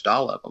 we've touched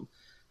all of them.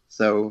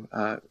 So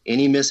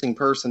any missing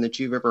person that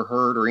you've ever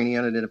heard, or any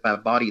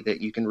unidentified body that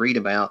you can read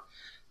about,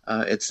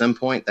 at some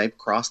point they've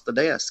crossed the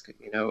desk.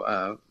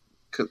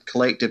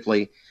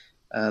 Collectively,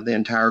 the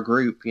entire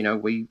group,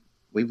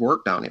 we've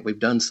worked on it. We've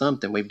done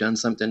something. We've done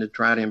something to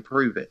try to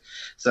improve it.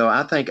 So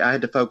I think I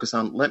had to focus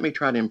on, let me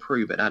try to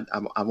improve it.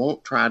 I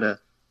won't try to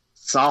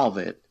solve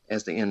it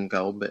as the end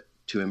goal, but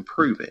to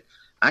improve it.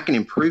 I can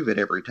improve it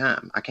every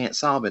time. I can't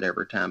solve it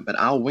every time, but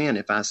I'll win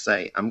if I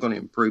say I'm going to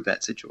improve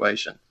that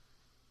situation.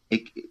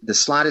 The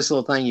slightest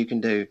little thing you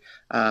can do,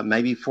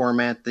 maybe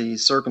format the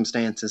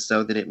circumstances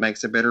so that it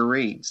makes a better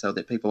read, so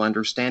that people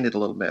understand it a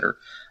little better.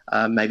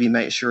 Maybe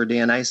make sure a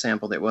DNA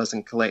sample that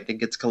wasn't collected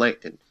gets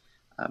collected.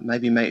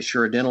 Maybe make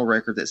sure a dental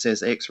record that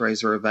says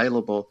x-rays are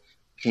available,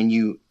 can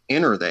you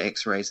enter the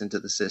x-rays into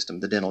the system,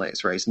 the dental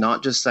x-rays,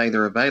 not just say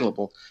they're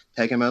available,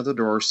 take them out of the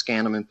drawer,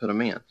 scan them, and put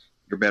them in.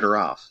 You're better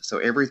off. So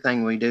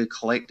everything we do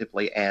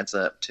collectively adds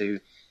up to,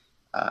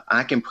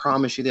 I can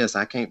promise you this.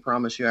 I can't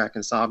promise you I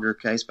can solve your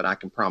case, but I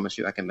can promise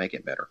you I can make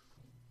it better.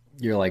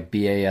 You're like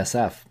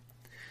BASF.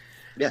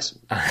 Yes.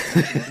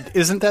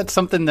 Isn't that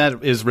something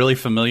that is really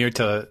familiar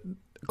to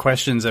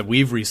questions that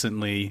we've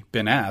recently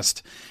been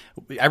asked?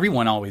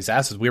 Everyone always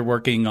asks. We're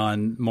working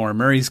on Maura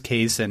Murray's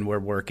case, and we're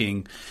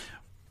working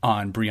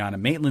on Brianna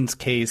Maitland's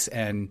case,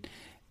 and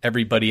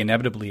everybody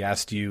inevitably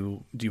asked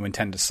you, do you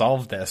intend to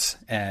solve this?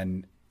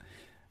 And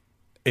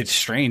it's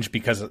strange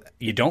because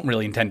you don't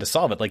really intend to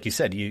solve it. Like you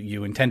said,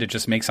 you intend to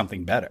just make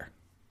something better.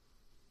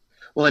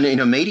 Well,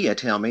 and media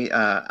tell me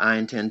I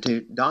intend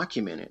to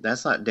document it.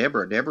 That's not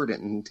Deborah. Deborah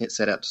didn't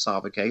set out to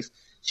solve a case.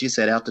 She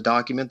set out to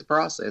document the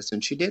process,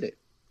 and she did it.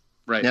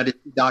 Right. Now, did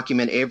you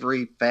document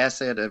every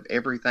facet of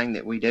everything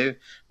that we do?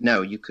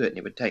 No, you couldn't.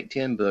 It would take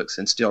 10 books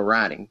and still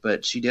writing.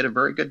 But she did a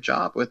very good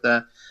job with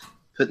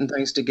putting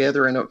things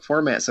together in a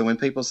format. So when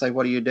people say,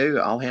 what do you do?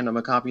 I'll hand them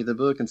a copy of the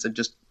book and say,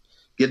 just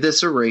give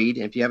this a read.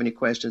 And if you have any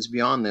questions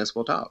beyond this,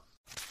 we'll talk.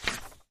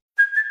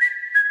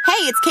 Hey,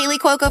 it's Kaylee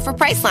Cuoco for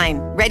Priceline.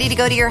 Ready to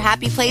go to your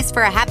happy place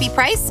for a happy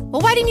price?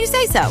 Well, why didn't you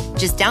say so?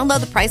 Just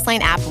download the Priceline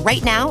app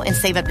right now and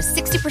save up to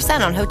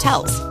 60% on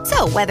hotels.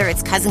 So whether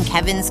it's Cousin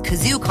Kevin's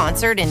Kazoo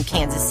Concert in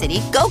Kansas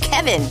City, go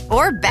Kevin,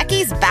 or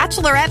Becky's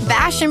Bachelorette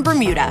Bash in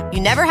Bermuda,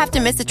 you never have to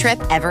miss a trip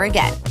ever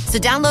again. So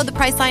download the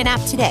Priceline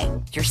app today.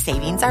 Your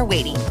savings are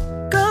waiting.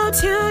 Go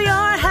to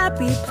your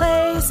happy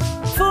place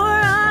for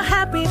a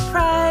happy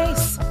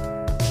price.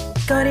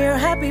 Go to your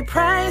happy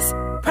price,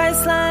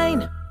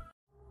 Priceline.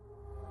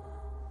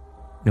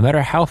 No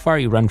matter how far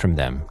you run from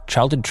them,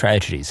 childhood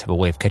tragedies have a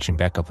way of catching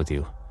back up with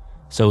you.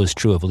 So is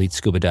true of elite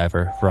scuba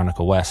diver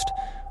Veronica West,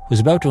 who's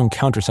about to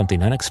encounter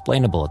something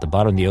unexplainable at the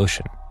bottom of the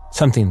ocean,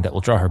 something that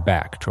will draw her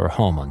back to her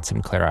home on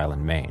Sinclair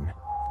Island, Maine.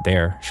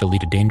 There, she'll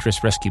lead a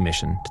dangerous rescue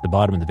mission to the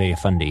bottom of the Bay of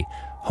Fundy,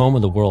 home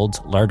of the world's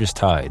largest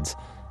tides,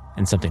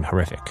 and something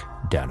horrific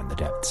down in the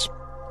depths.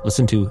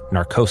 Listen to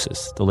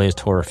Narcosis, the latest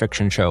horror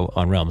fiction show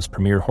on Realm's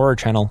premier horror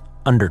channel,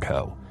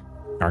 Undertow.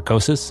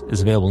 Narcosis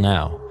is available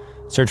now.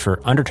 Search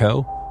for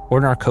Undertow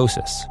or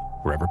Narcosis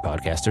wherever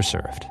podcasts are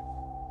served.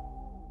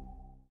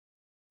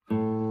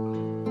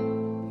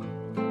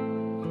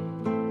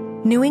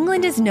 New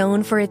England is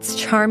known for its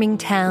charming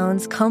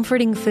towns,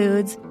 comforting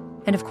foods,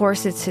 and of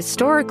course its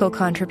historical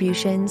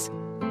contributions.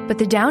 But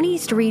the Down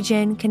East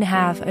region can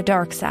have a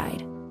dark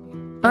side.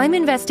 I'm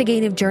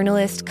investigative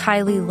journalist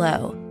Kylie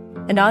Lowe,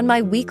 and on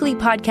my weekly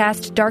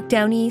podcast, Dark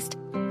Down East,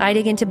 I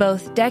dig into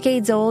both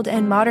decades-old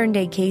and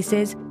modern-day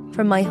cases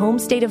from my home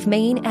state of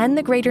Maine and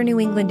the greater New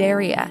England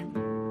area.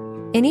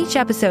 In each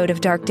episode of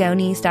Dark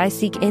Down East, I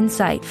seek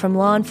insight from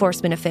law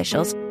enforcement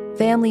officials,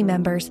 family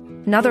members,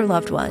 and other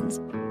loved ones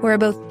who are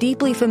both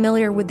deeply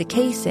familiar with the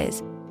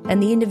cases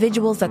and the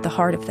individuals at the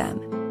heart of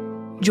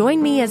them.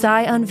 Join me as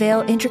I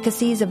unveil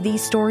intricacies of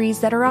these stories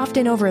that are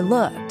often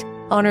overlooked,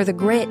 honor the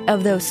grit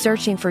of those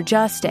searching for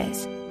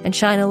justice, and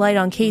shine a light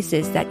on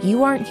cases that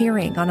you aren't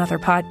hearing on other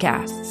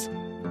podcasts.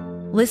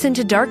 Listen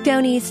to Dark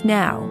Down East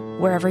now,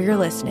 wherever you're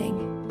listening.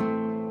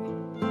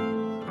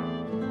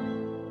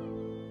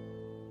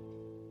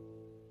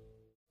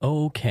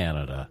 Oh,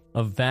 Canada,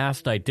 a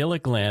vast,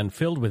 idyllic land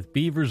filled with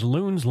beavers,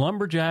 loons,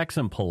 lumberjacks,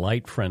 and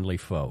polite, friendly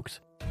folks.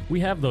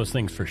 We have those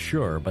things for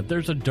sure, but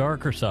there's a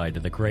darker side to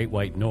the Great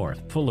White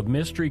North, full of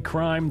mystery,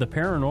 crime, the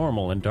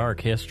paranormal, and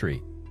dark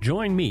history.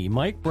 Join me,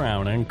 Mike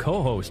Brown, and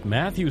co-host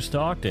Matthew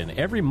Stockton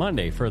every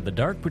Monday for the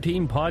Dark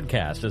Poutine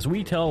Podcast as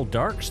we tell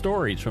dark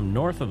stories from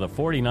north of the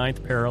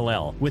 49th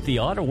parallel with the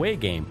Ottawa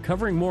game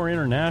covering more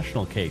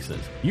international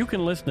cases. You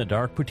can listen to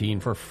Dark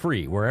Poutine for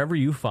free wherever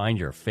you find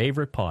your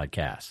favorite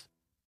podcasts.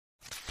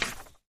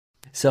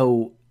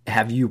 So,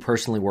 have you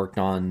personally worked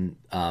on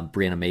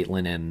Brianna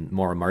Maitland and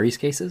Maura Murray's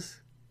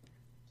cases?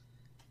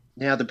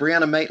 Now, the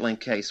Brianna Maitland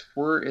case,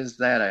 where is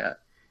that at?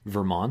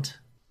 Vermont.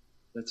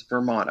 That's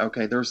Vermont.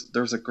 Okay,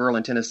 there's a girl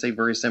in Tennessee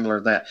very similar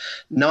to that.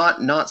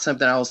 Not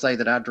something I will say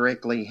that I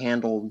directly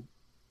handled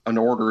an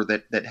order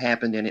that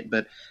happened in it,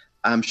 but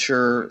I'm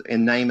sure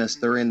in NamUs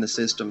they're in the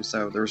system,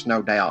 so there's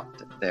no doubt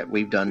that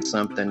we've done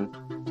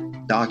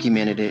something,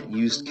 documented it,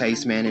 used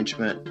case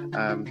management,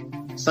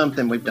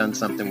 we've done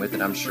something with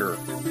it, I'm sure.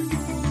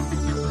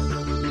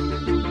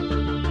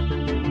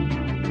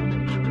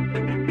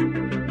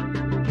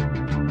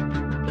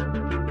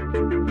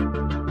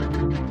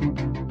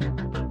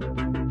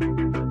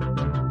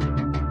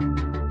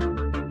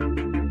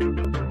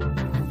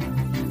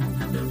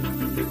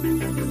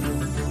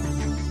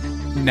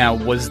 Now,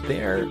 was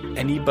there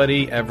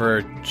anybody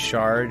ever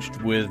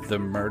charged with the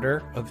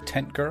murder of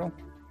Tent Girl?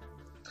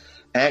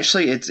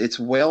 Actually, it's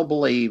well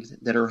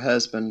believed that her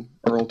husband,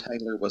 Earl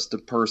Taylor, was the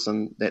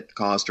person that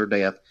caused her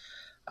death,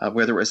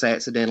 whether it was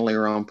accidentally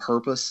or on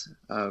purpose.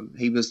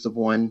 He was the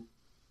one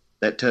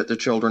that took the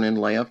children and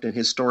left, and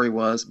his story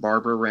was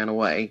Barbara ran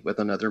away with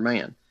another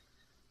man.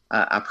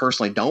 I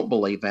personally don't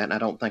believe that, and I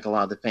don't think a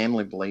lot of the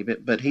family believe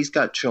it, but he's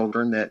got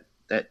children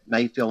that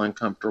may feel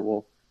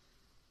uncomfortable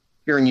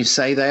hearing you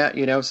say that,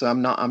 so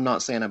I'm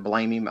not saying I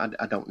blame him.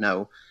 I don't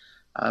know.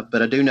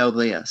 But I do know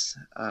this.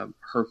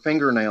 Her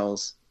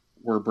fingernails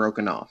were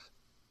broken off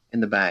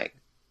in the bag.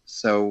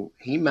 So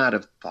he might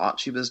have thought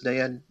she was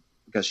dead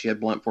because she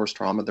had blunt force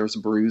trauma. There was a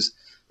bruise.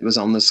 It was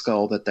on the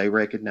skull that they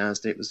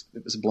recognized. It was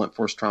a blunt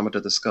force trauma to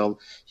the skull.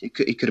 He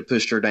could have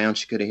pushed her down.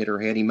 She could have hit her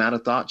head. He might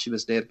have thought she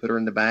was dead, put her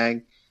in the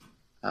bag.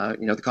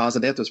 The cause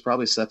of death was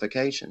probably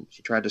suffocation.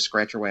 She tried to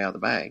scratch her way out of the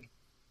bag.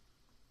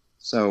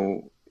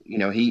 So,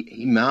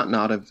 he might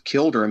not have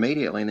killed her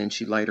immediately and then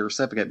she later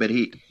suffocated, but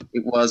it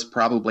was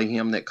probably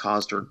him that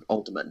caused her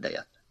ultimate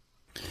death.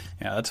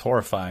 Yeah, that's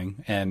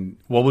horrifying. And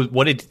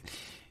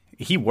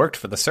he worked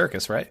for the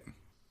circus, right?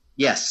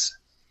 Yes.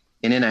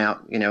 In and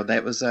out,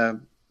 that was,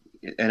 and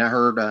I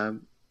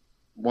heard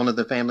one of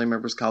the family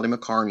members called him a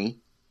carny.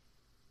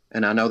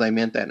 And I know they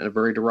meant that in a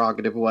very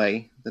derogative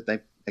way, that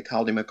they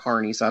called him a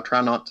carny. So I try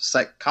not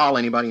to call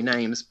anybody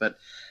names, but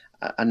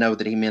I know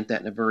that he meant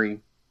that in a very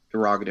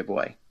derogative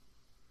way.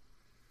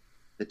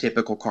 The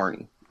typical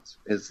carny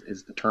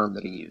is the term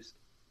that he used.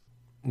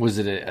 Was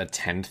it a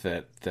tent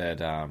that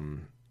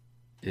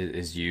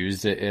is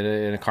used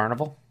in a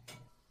carnival?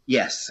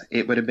 Yes,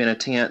 it would have been a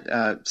tent.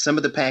 Some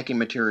of the packing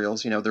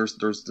materials, there's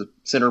the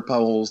center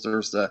poles,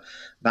 there's the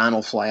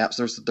vinyl flaps,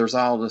 there's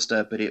all the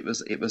stuff, but it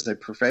was a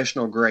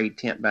professional grade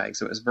tent bag,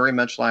 so it was very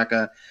much like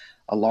a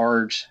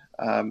large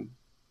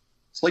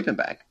sleeping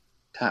bag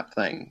type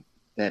thing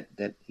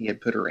that he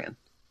had put her in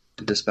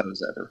to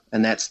dispose of her,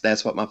 and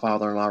that's what my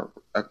father-in-law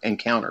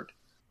encountered.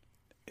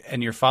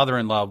 And your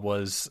father-in-law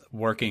was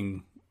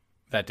working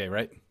that day,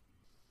 right?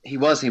 He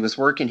was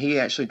working. He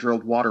actually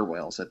drilled water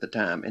wells at the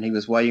time, and he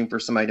was waiting for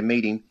somebody to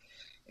meet him,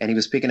 and he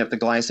was picking up the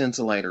glass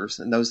insulators.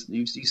 And those,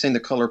 you've seen the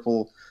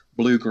colorful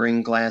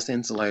blue-green glass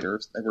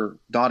insulators. They were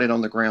dotted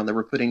on the ground. They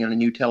were putting in a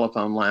new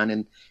telephone line,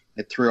 and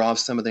it threw off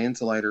some of the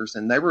insulators.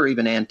 And they were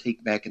even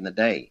antique back in the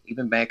day.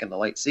 Even back in the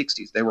late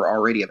 60s, they were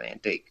already of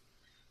antique.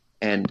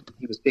 And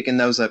he was picking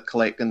those up,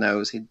 collecting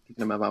those. He'd pick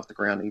them up off the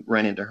ground. He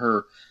ran into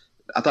her.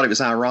 I thought it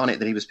was ironic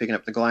that he was picking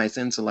up the glass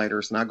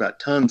insulators, and I've got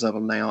tons of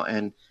them now,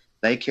 and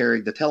they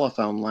carried the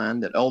telephone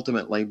line that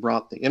ultimately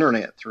brought the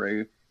internet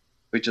through,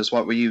 which is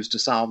what we used to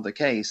solve the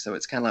case. So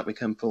it's kind of like we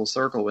come full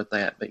circle with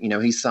that. But,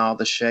 he saw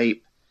the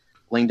shape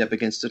leaned up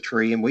against a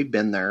tree, and we'd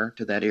been there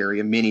to that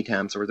area many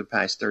times over the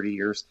past 30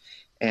 years.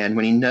 And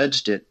when he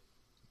nudged it,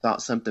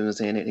 thought something was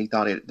in it. He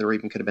thought there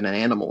even could have been an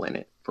animal in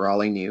it, for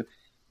all he knew.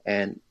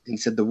 And he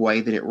said the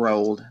way that it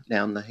rolled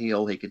down the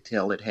hill, he could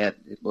tell it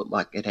looked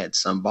like it had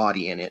some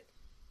body in it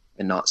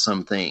and not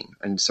something,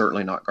 and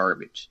certainly not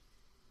garbage.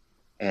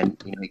 And,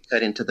 he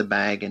cut into the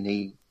bag, and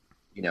he,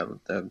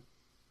 the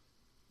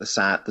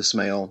sight, the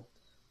smell,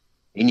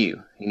 he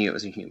knew it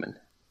was a human.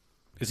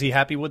 Is he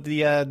happy with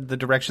the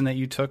direction that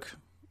you took?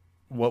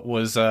 What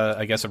was,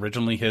 I guess,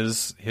 originally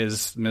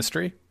his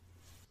mystery?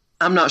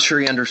 I'm not sure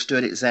he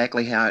understood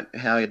exactly how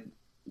it,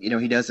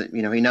 he doesn't,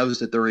 he knows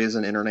that there is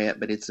an internet,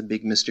 but it's a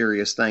big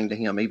mysterious thing to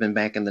him, even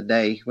back in the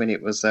day when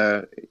it was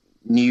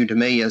new to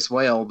me as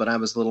well, but I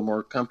was a little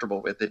more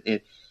comfortable with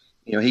it.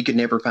 He could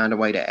never find a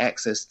way to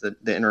access the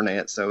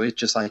internet. So it's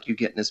just like you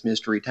get in this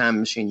mystery time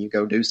machine, you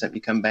go do something,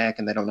 you come back,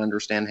 and they don't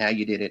understand how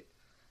you did it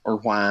or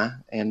why.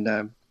 And,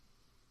 and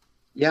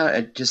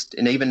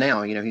even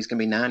now, he's going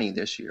to be 90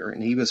 this year.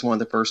 And he was one of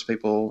the first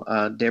people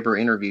Deborah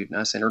interviewed, and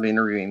I sent her to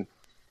interview him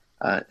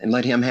and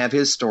let him have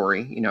his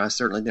story. I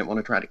certainly didn't want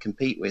to try to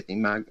compete with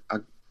him. I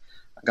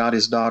got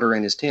his daughter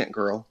and his tent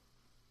girl.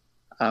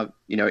 I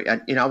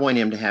want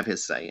him to have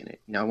his say in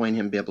it. I want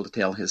him to be able to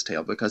tell his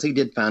tale, because he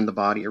did find the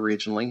body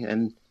originally.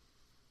 And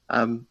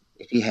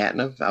if he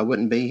hadn't have, I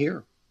wouldn't be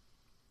here.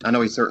 I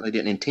know he certainly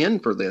didn't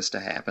intend for this to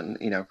happen,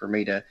 for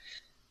me to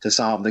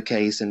solve the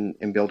case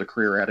and build a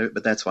career out of it.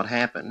 But that's what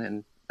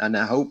happened. And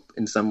I hope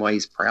in some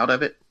ways proud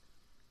of it.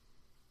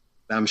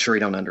 But I'm sure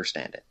he don't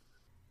understand it.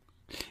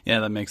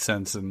 Yeah, that makes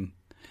sense. And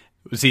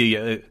was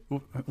he?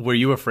 Were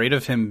you afraid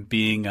of him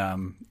being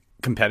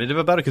competitive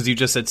about it? Because you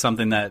just said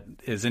something that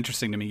is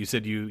interesting to me. You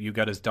said you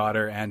got his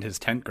daughter and his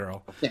tent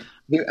girl.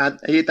 Yeah,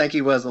 I think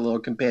he was a little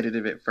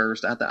competitive at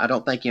first. I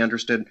don't think he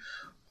understood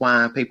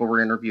why people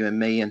were interviewing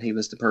me, and he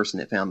was the person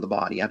that found the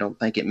body. I don't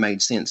think it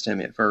made sense to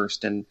him at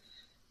first, and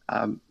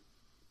I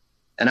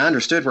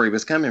understood where he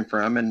was coming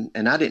from,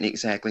 and I didn't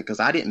exactly, because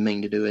I didn't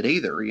mean to do it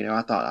either.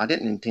 I thought I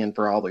didn't intend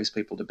for all these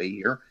people to be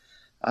here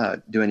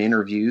doing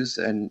interviews,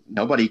 and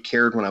nobody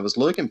cared when I was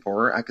looking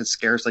for her. I could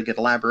scarcely get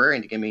a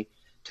librarian to give me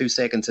 2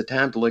 seconds of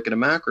time to look at a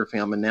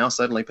microfilm, and now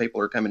suddenly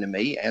people are coming to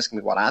me asking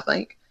me what I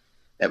think.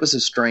 That was a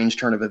strange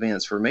turn of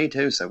events for me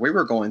too. So we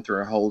were going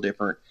through a whole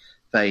different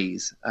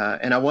phase,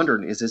 and I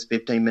wondered, is this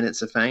 15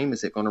 minutes of fame?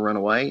 Is it going to run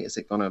away? Is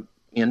it going to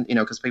end?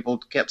 Because people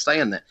kept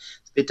saying that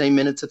it's 15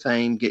 minutes of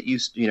fame. Get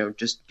used,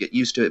 just get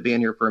used to it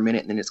being here for a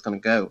minute, and then it's going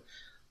to go.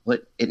 Well,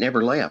 it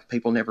never left.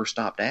 People never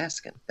stopped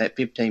asking. That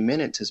 15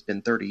 minutes has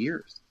been 30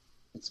 years.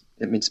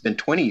 It's been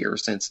 20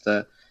 years since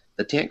the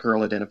tent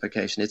girl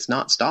identification. It's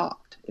not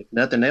stopped. If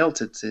nothing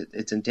else,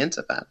 it's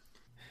intensified.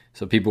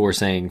 So people were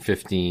saying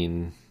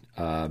 15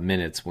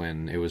 minutes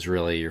when it was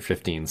really your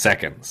 15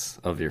 seconds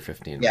of your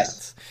 15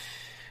 minutes.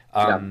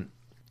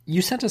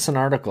 You sent us an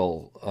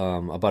article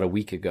about a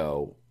week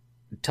ago.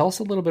 Tell us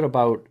a little bit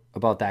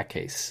about that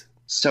case.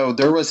 So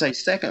there was a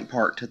second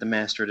part to the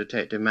Master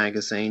Detective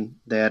magazine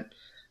that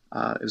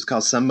it was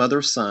called Some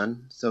Mother's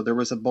Son. So there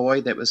was a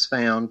boy that was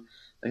found.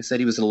 They said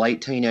he was a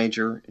late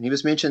teenager, and he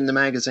was mentioned in the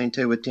magazine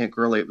too with Tent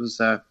Girl. It was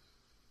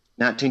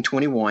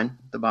 1921,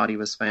 the body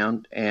was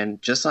found.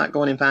 And just like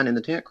going and finding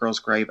the tent girl's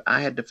grave, I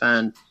had to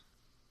find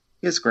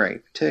his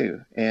grave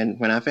too. And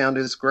when I found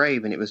his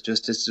grave, and it was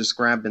just as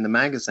described in the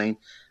magazine,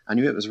 I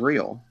knew it was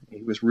real.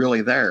 He was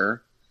really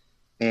there.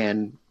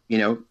 And,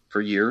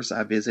 for years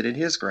I visited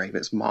his grave.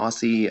 It's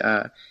mossy.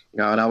 I'd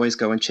always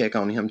go and check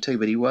on him too,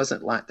 but he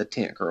wasn't like the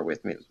tent girl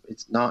with me.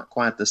 It's not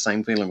quite the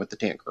same feeling with the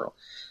tent girl,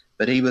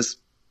 but he was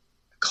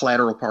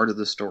collateral part of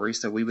the story.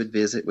 So we would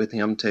visit with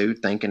him too,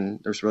 thinking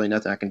there's really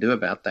nothing I can do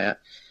about that.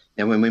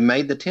 And when we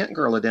made the tent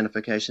girl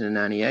identification in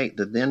 98,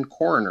 the then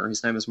coroner,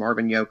 his name was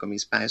Marvin Yoakum,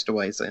 he's passed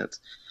away since,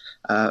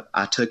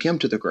 I took him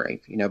to the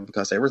grave,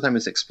 because everything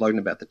was exploding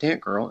about the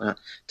tent girl. And I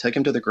took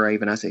him to the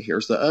grave, and I said,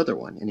 here's the other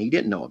one. And he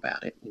didn't know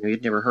about it.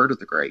 He'd never heard of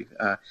the grave.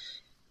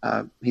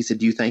 He said,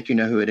 "Do you think you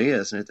know who it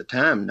is?" And at the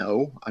time,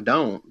 no, I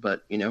don't.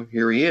 But,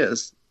 here he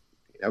is.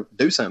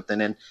 Do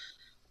something. And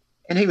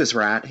he was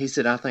right. He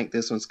said, "I think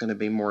this one's going to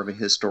be more of a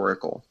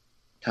historical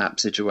type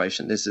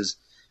situation." This is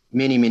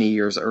many, many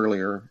years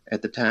earlier.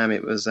 At the time,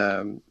 it was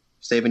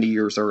 70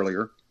 years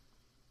earlier,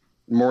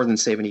 more than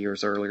 70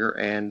 years earlier.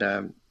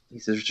 And he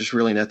said, "There's just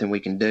really nothing we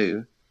can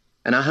do."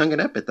 And I hung it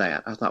up at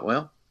that. I thought,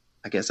 well,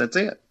 I guess that's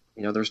it.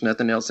 There's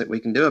nothing else that we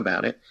can do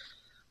about it.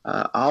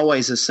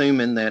 Always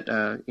assuming that,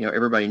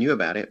 everybody knew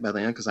about it by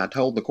then because I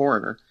told the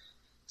coroner.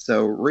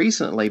 So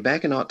recently,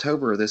 back in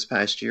October of this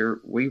past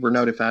year, we were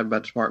notified by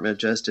the Department of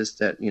Justice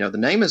that, the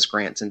NamUs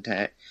grant's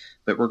intact,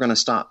 but we're going to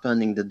stop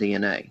funding the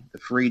DNA, the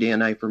free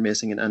DNA for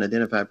missing and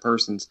unidentified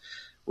persons.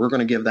 We're going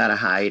to give that a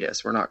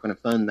hiatus. We're not going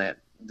to fund that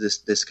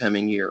this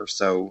coming year.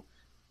 So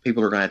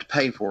people are going to have to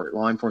pay for it.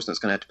 Law enforcement's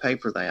going to have to pay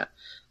for that.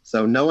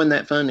 So knowing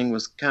that funding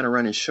was kind of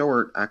running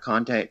short, I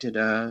contacted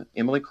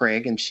Emily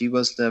Craig, and she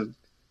was the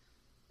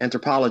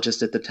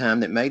anthropologist at the time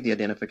that made the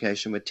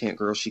identification with Tent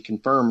Girl. She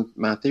confirmed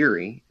my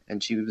theory,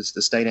 and she was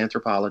the state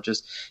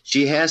anthropologist.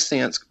 She has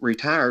since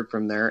retired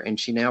from there, and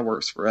she now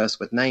works for us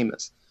with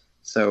NamUs.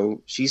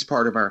 So she's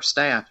part of our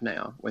staff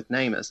now with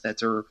NamUs.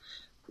 That's her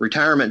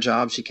retirement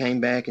job. She came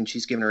back, and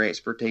she's given her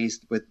expertise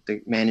with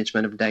the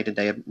management of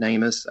day-to-day of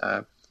NamUs.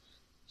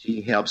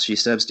 She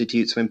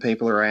substitutes when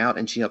people are out,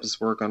 and she helps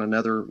us work on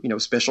another,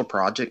 special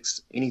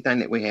projects. Anything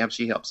that we have,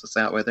 she helps us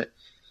out with it.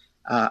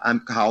 I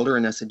called her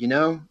and I said,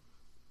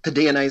 the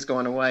DNA is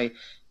going away.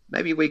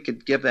 Maybe we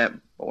could give that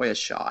boy a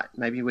shot.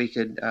 Maybe we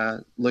could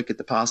look at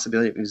the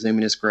possibility of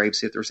exhuming his grave,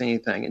 see if there's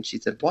anything. And she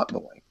said, "What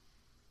boy?"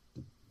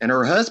 And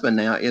her husband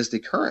now is the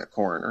current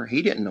coroner.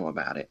 He didn't know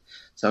about it.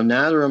 So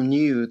neither of them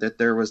knew that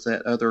there was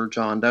that other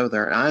John Doe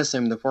there. And I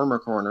assumed the former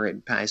coroner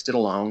had passed it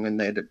along and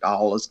they'd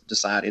all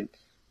decided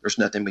there's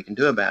nothing we can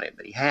do about it.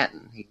 But he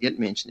hadn't. He didn't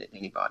mention it to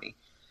anybody.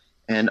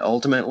 And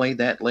ultimately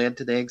that led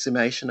to the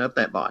exhumation of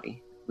that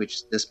body,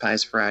 which this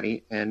past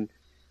Friday. And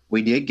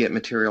we did get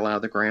material out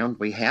of the ground.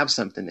 We have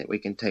something that we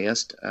can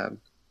test.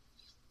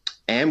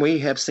 And we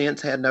have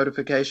since had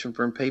notification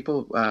from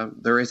people.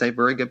 There is a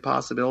very good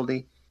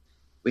possibility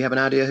we have an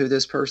idea who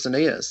this person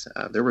is.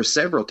 There were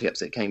several tips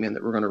that came in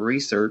that we're going to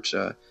research.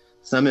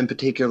 Some in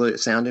particular that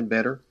sounded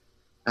better.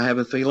 I have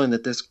a feeling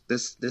that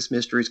this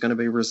mystery is going to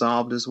be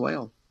resolved as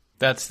well.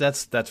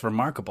 That's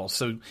remarkable.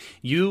 So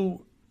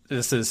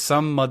this is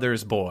some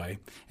mother's boy,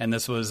 and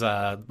this was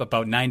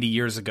about 90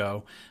 years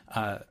ago.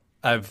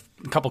 I've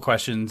a couple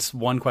questions.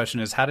 One question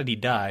is, how did he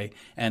die?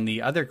 And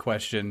the other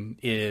question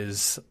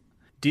is,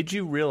 did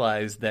you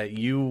realize that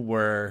you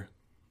were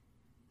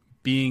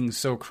being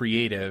so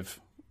creative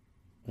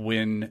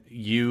when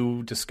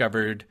you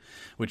discovered,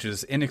 which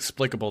is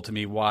inexplicable to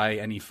me, why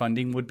any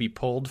funding would be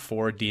pulled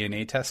for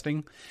DNA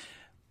testing?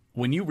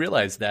 When you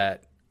realized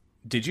that,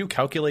 did you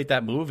calculate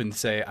that move and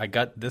say, I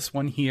got this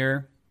one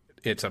here,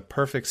 it's a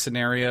perfect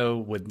scenario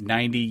with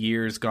 90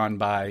 years gone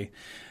by?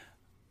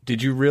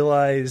 Did you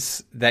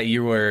realize that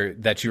you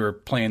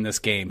were playing this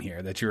game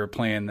here, that you were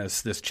playing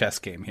this chess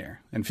game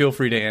here? And feel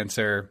free to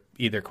answer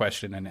either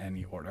question in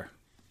any order.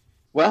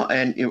 Well,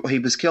 and he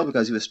was killed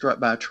because he was struck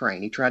by a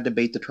train. He tried to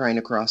beat the train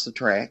across the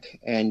track,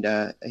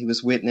 and he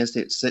was witnessed.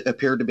 It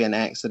appeared to be an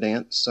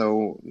accident,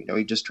 so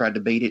he just tried to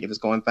beat it. It was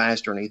going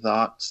faster than he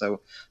thought,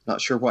 so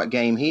not sure what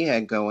game he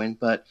had going.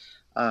 But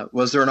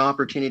was there an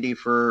opportunity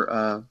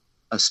for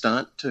a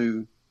stunt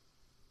to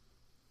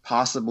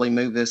possibly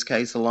move this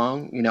case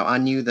along? I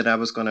knew that I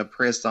was going to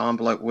press the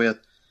envelope with,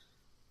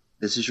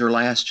 "This is your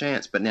last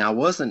chance." But now I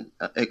wasn't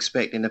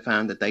expecting to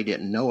find that they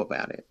didn't know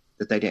about it,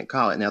 that they didn't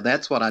call it. Now,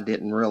 that's what I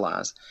didn't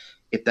realize.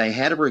 If they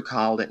had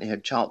recalled it and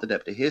had chalked it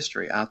up to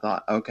history, I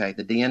thought, okay,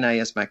 the DNA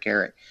is my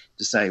carrot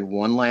to say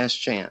one last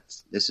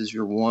chance. This is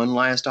your one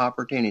last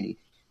opportunity.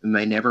 It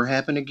may never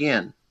happen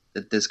again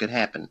that this could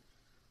happen.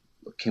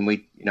 Can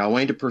we, I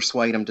wanted to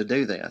persuade them to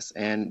do this.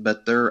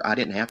 But I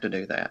didn't have to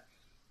do that.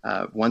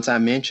 Once I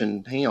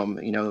mentioned him,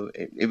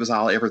 it was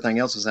everything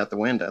else was out the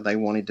window. They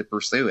wanted to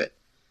pursue it,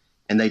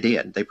 and they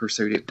did. They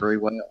pursued it very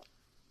well.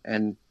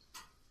 And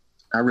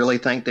I really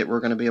think that we're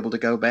going to be able to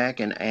go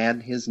back and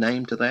add his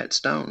name to that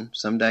stone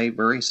someday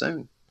very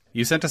soon.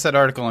 You sent us that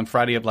article on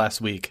Friday of last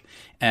week,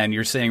 and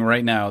you're saying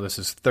right now, this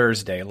is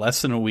Thursday,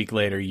 less than a week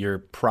later, you're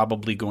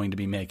probably going to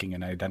be making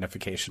an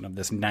identification of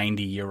this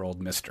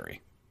 90-year-old mystery.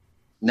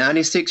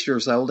 96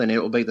 years old, and it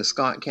will be the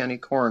Scott County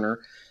coroner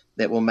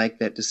that will make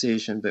that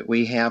decision. But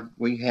we have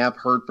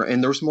heard from,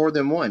 and there's more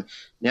than one.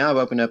 Now I've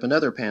opened up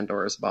another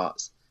Pandora's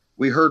box.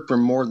 We heard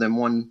from more than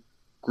one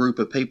group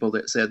of people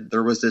that said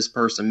there was this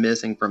person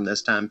missing from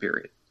this time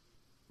period.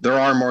 There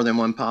are more than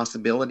one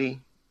possibility,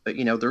 but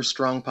there's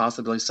strong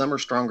possibilities. Some are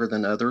stronger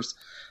than others.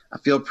 I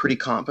feel pretty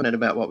confident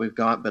about what we've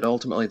got, but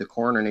ultimately the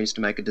coroner needs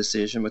to make a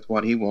decision with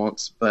what he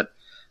wants. But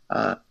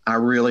I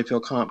really feel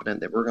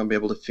confident that we're going to be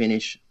able to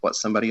finish what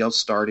somebody else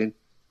started.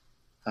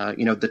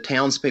 The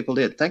townspeople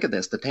did. Think of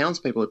this. The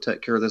townspeople have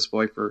taken care of this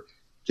boy for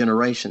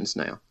generations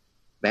now.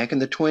 Back in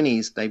the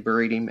 1920s, they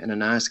buried him in a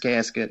nice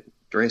casket,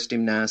 dressed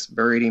him nice,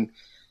 buried him,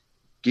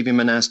 give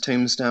him a nice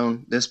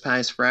tombstone. This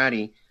past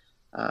Friday,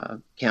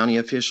 County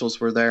officials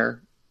were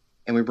there,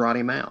 and we brought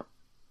him out.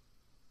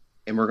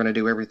 And we're going to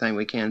do everything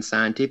we can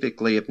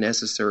scientifically, if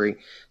necessary,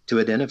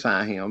 to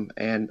identify him.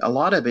 And a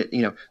lot of it,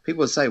 people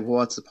would say, well,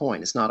 what's the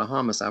point? It's not a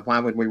homicide. Why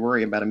would we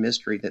worry about a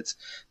mystery that's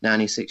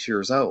 96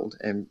 years old?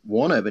 And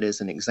one of it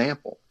is an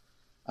example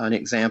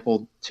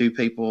to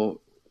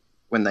people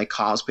when they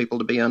cause people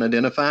to be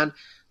unidentified,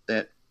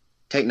 that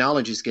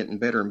technology is getting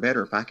better and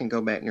better. If I can go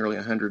back nearly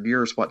 100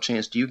 years, what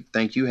chance do you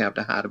think you have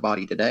to hide a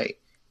body today?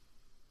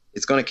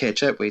 It's going to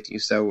catch up with you.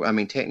 So,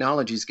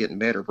 technology is getting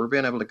better. We're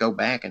being able to go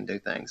back and do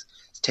things.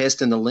 It's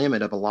testing the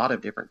limit of a lot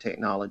of different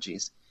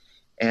technologies.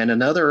 And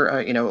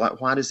another,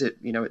 why does it,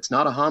 it's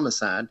not a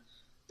homicide.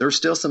 There's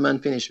still some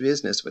unfinished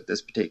business with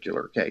this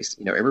particular case.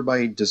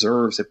 Everybody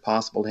deserves, if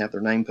possible, to have their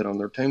name put on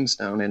their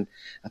tombstone. And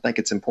I think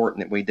it's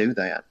important that we do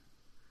that.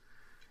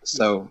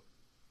 So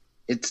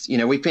it's,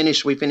 we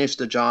finished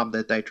the job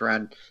that they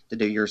tried to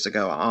do years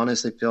ago. I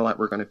honestly feel like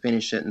we're going to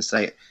finish it and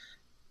say,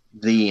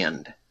 the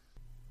end.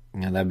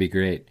 Yeah, that'd be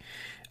great.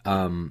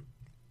 Now,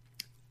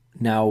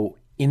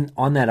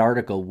 on that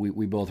article,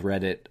 we both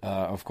read it,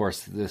 of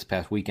course, this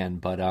past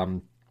weekend. But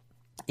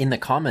in the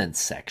comments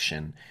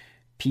section,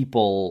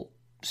 people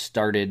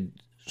started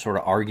sort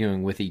of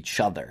arguing with each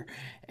other,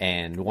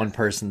 and one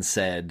person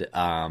said,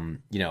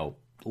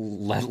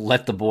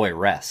 let the boy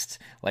rest.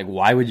 Like,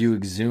 why would you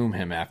exhume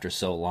him after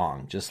so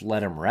long? Just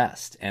let him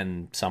rest.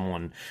 And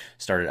someone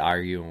started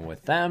arguing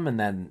with them, and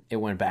then it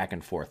went back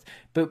and forth.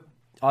 But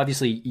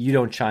obviously, you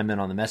don't chime in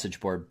on the message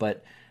board,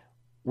 but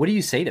what do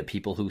you say to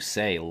people who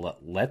say,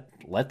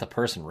 let the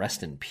person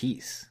rest in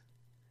peace?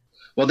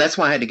 Well, that's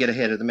why I had to get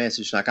ahead of the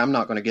message. Like, I'm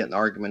not going to get an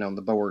argument on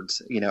the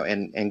boards,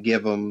 and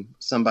give them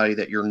somebody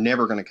that you're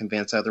never going to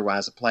convince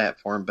otherwise a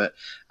platform. But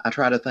I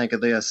try to think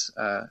of this,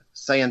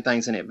 saying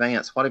things in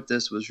advance. What if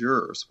this was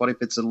yours? What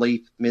if it's a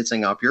leaf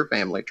missing off your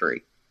family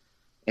tree?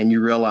 And you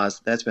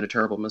realize that's been a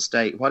terrible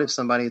mistake. What if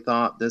somebody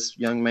thought this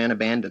young man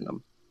abandoned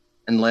them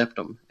and left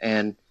them?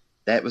 And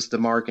that was the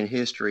mark in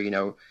history.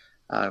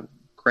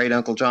 Great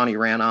Uncle Johnny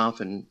ran off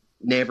and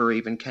never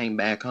even came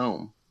back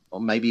home.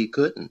 Well, maybe he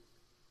couldn't.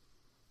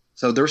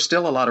 So there's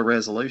still a lot of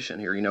resolution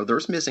here.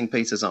 There's missing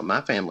pieces on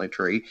my family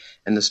tree,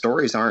 and the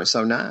stories aren't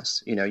so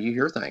nice. You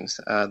hear things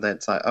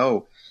that's like,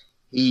 oh,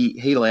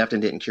 he left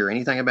and didn't care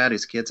anything about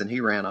his kids, and he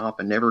ran off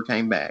and never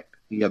came back.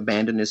 He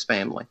abandoned his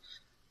family.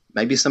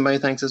 Maybe somebody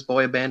thinks this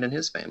boy abandoned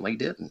his family. He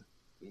didn't.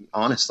 He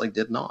honestly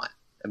did not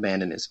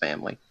abandon his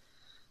family.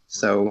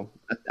 So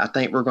I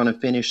think we're going to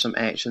finish some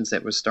actions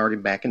that was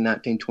started back in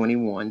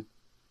 1921.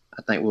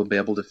 I think we'll be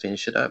able to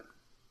finish it up.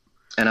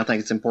 And I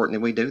think it's important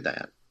that we do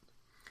that.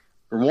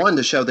 For one,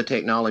 to show the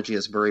technology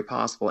is very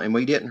possible. And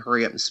we didn't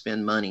hurry up and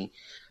spend money.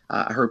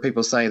 I heard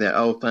people say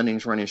that,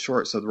 funding's running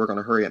short, so we're going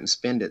to hurry up and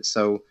spend it.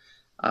 So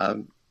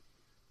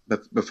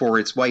before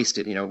it's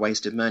wasted,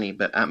 wasted money.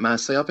 But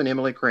myself and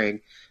Emily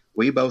Craig,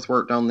 we both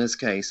worked on this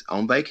case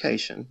on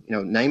vacation.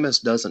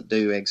 NamUs doesn't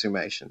do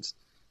exhumations.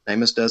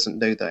 NamUs doesn't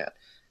do that.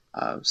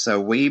 So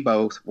we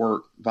both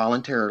worked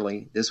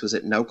voluntarily. This was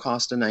at no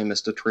cost to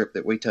NamUs, the trip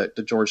that we took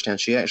to Georgetown.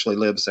 She actually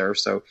lives there.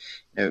 So,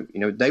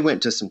 they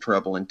went to some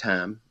trouble and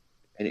time,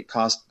 and it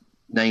cost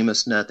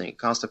NamUs nothing. It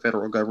cost the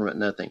federal government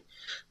nothing.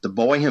 The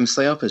boy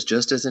himself is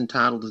just as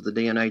entitled to the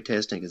DNA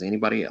testing as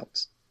anybody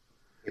else.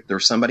 If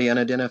there's somebody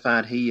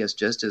unidentified, he is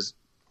just as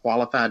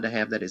qualified to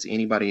have that as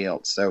anybody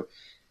else. So,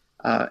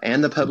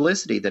 and the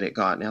publicity that it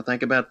got. Now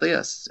think about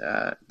this.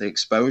 The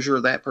exposure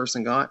that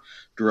person got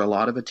drew a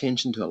lot of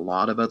attention to a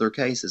lot of other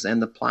cases,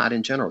 and the plight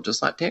in general,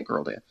 just like Tent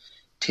Girl did.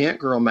 Tent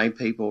Girl made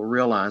people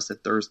realize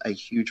that there's a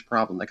huge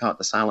problem. They call it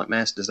the silent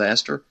mass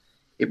disaster.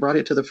 It brought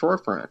it to the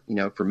forefront.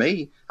 For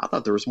me, I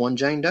thought there was one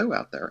Jane Doe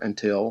out there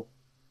until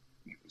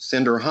you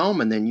send her home,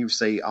 and then you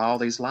see all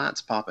these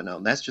lights popping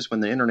on. That's just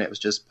when the internet was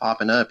just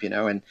popping up,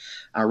 and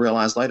I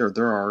realized later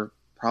there are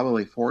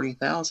probably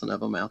 40,000 of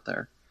them out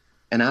there.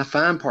 And I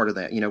find part of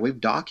that, we've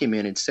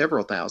documented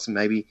several thousand,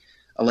 maybe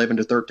 11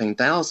 to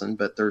 13,000,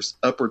 but there's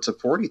upwards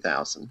of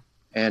 40,000.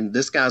 And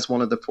this guy's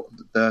one of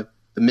the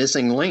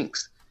missing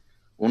links,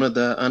 one of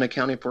the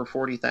unaccounted for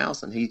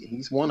 40,000.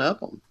 He's one of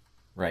them.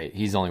 Right.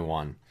 He's only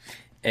one.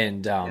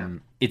 And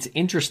It's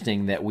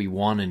interesting that we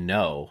want to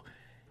know,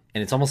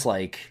 and it's almost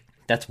like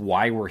that's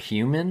why we're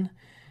human.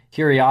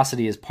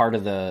 Curiosity is part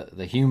of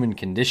the human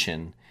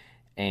condition.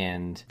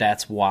 And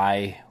that's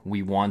why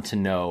we want to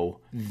know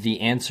the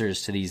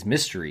answers to these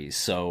mysteries.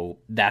 So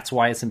that's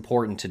why it's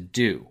important to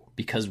do,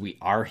 because we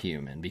are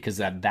human, because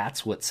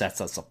that's what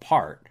sets us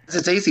apart.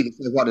 It's easy to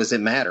say, what does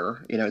it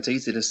matter? It's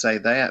easy to say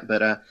that.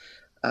 But,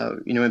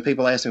 when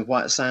people ask me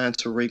what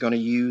science are we going to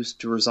use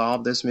to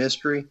resolve this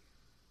mystery,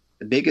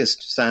 the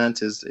biggest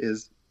science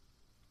is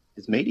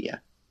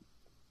media.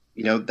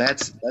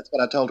 That's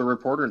what I told a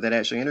reporter that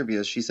actually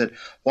interviewed us. She said,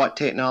 what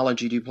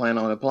technology do you plan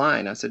on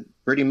applying? I said,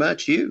 pretty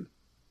much you.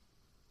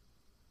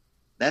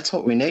 That's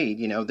what we need.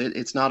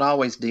 It's not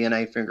always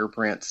DNA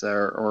fingerprints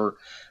or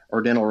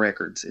dental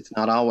records. It's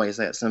not always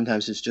that.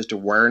 Sometimes it's just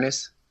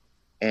awareness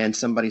and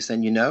somebody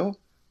saying,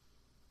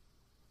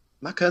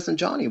 my cousin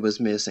Johnny was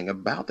missing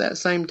about that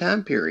same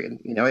time period.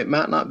 You know, it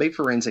might not be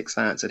forensic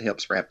science that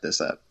helps wrap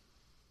this up.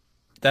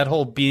 That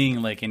whole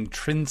being like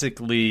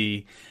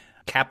intrinsically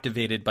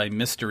captivated by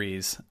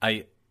mysteries,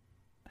 I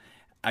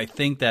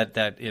think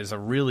that is a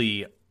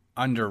really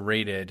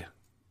underrated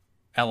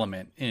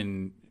element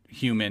in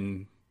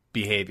human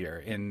behavior,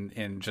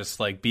 in just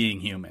like being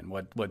human,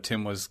 what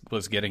Tim was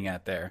getting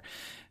at there.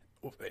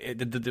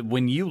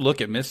 When you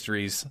look at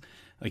mysteries,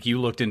 like you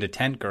looked into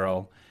Tent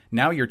Girl,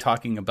 now you're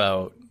talking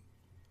about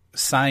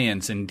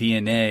science and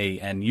DNA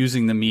and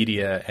using the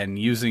media and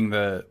using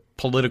the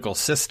political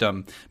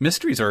system.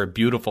 Mysteries are a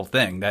beautiful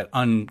thing that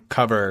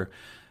uncover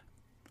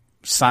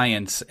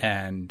science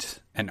and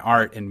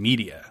art and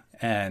media,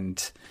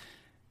 and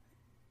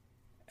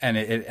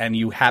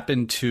you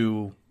happen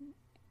to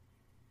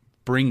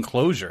bring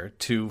closure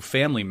to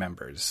family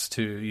members.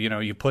 To, you know,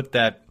 you put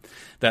that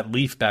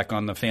leaf back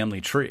on the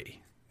family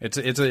tree. It's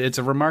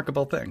a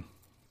remarkable thing.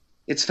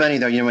 It's funny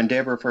though, you know, when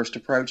Deborah first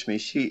approached me,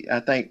 I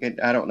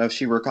don't know if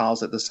she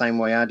recalls it the same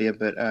way I did,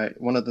 but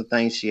one of the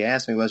things she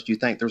asked me was, "Do you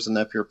think there's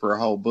enough here for a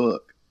whole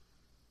book?"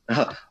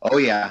 Oh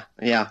yeah,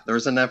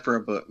 there's enough for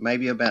a book,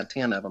 maybe about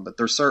 10 of them, but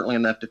there's certainly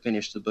enough to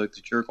finish the book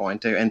that you're going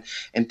to.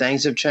 And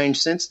things have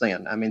changed since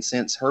then. I mean,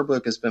 since her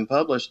book has been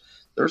published,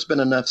 there's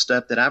been enough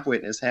stuff that I've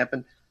witnessed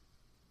happen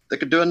that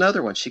could do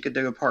another one. She could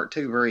do a part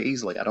 2 very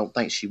easily. I don't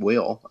think she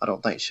will. I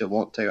don't think she'll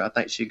want to. I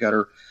think she got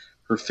her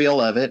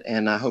feel of it,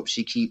 and I hope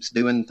she keeps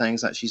doing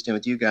things like she's doing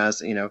with you guys.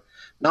 You know,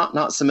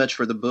 not so much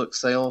for the book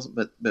sales,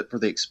 but for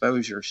the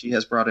exposure. She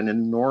has brought an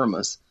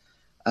enormous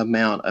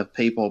amount of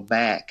people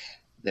back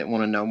that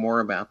want to know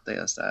more about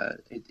this.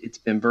 It's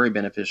been very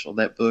beneficial.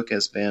 That book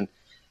has been,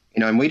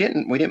 you know, and we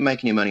didn't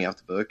make any money off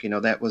the book. You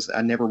know,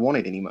 I never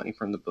wanted any money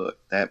from the book.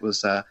 That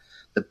was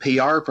the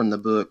PR from the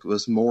book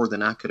was more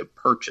than I could have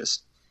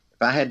purchased.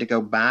 If I had to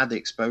go buy the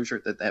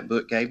exposure that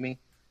book gave me,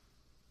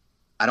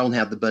 I don't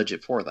have the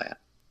budget for that.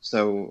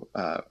 So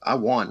I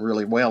won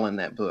really well in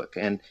that book.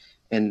 And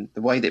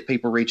the way that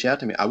people reach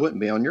out to me, I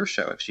wouldn't be on your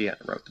show if she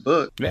hadn't wrote the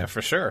book. Yeah,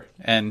 for sure.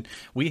 And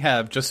we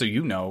have, just so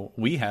you know,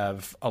 we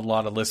have a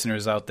lot of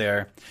listeners out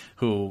there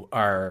who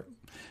are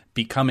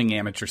becoming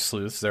amateur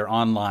sleuths. They're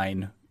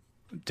online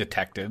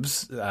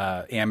detectives,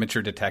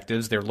 amateur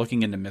detectives. They're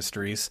looking into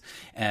mysteries.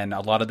 And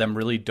a lot of them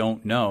really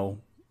don't know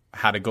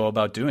how to go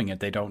about doing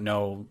it. They don't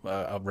know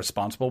a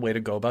responsible way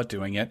to go about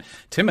doing it.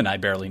 Tim and I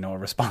barely know a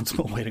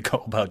responsible way to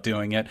go about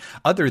doing it,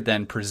 other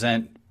than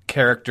present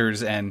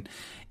characters and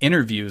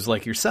interviews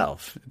like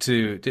yourself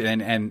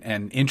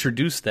and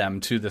introduce them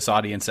to this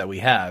audience that we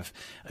have.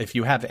 If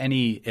you have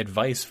any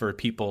advice for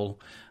people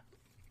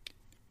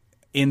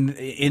in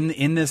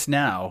this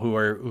now who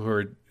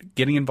are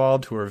getting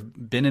involved, who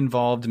have been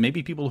involved,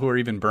 maybe people who are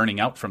even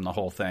burning out from the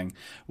whole thing,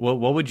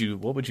 what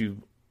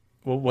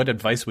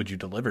advice would you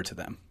deliver to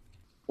them?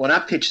 When I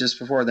pitched this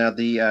before, now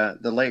the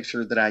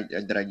lecture that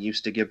I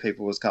used to give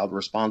people was called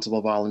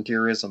Responsible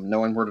Volunteerism,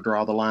 knowing where to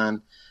draw the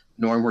line,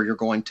 knowing where you're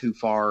going too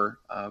far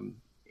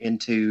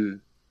into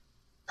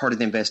part of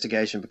the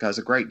investigation, because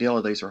a great deal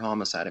of these are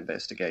homicide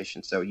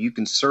investigations. So you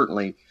can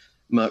certainly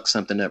muck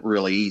something up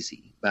really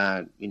easy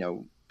by, you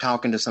know,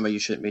 talking to somebody you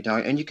shouldn't be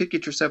talking, and you could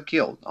get yourself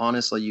killed.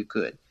 Honestly, you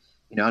could.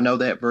 You know, I know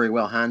that very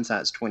well.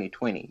 Hindsight's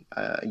 20/20.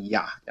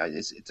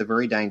 It's a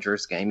very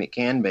dangerous game. It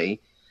can be.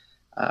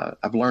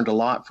 I've learned a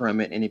lot from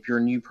it, and if you're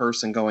a new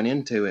person going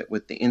into it,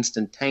 with the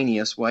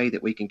instantaneous way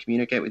that we can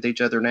communicate with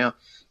each other now,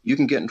 you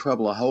can get in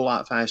trouble a whole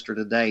lot faster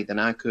today than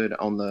I could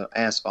on the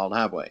asphalt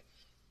highway,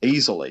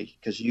 easily,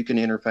 because you can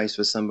interface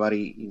with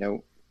somebody, you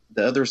know,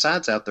 the other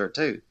side's out there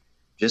too,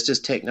 just as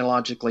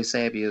technologically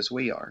savvy as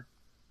we are.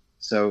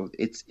 So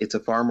it's a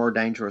far more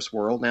dangerous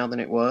world now than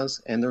it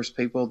was, and there's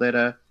people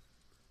that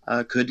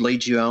could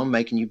lead you on,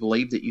 making you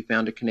believe that you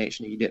found a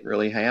connection that you didn't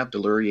really have to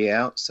lure you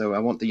out. So I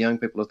want the young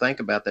people to think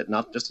about that,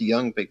 not just the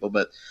young people,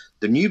 but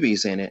the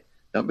newbies in it.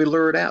 Don't be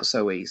lured out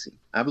so easy.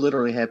 I've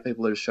literally had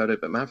people that have showed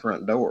up at my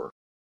front door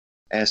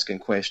asking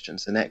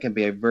questions, and that can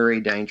be a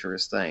very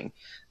dangerous thing.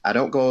 I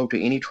don't go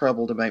to any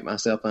trouble to make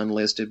myself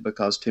unlisted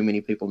because too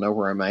many people know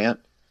where I'm at.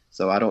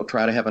 So I don't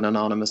try to have an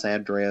anonymous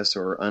address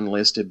or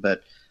unlisted,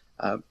 but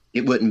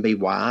it wouldn't be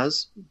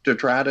wise to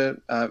try to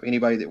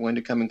anybody that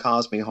wanted to come and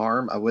cause me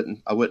harm. I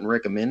wouldn't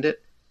recommend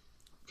it.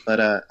 But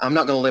I'm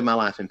not going to live my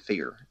life in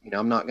fear. You know,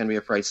 I'm not going to be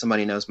afraid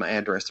somebody knows my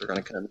address. They're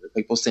going to come.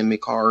 People send me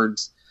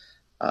cards.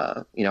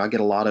 You know, I get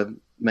a lot of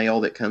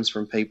mail that comes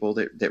from people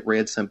that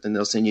read something.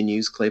 They'll send you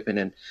news clipping,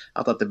 and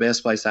I thought the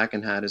best place I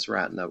can hide is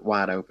right in the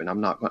wide open.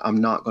 I'm not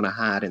going to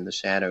hide in the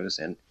shadows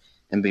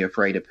and be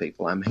afraid of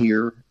people. I'm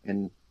here,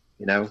 and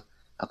you know,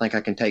 I think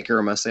I can take care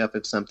of myself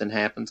if something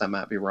happens. I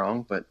might be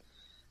wrong, but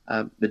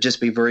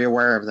just be very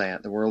aware of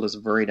that. The world is a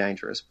very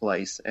dangerous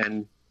place,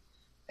 and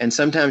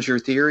sometimes your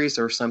theories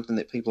are something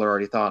that people have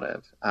already thought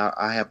of.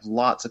 I have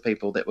lots of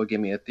people that will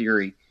give me a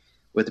theory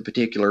with a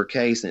particular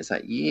case, and it's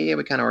like, yeah,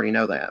 we kind of already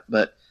know that,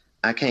 but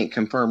I can't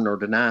confirm nor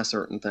deny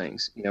certain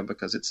things, you know,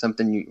 because it's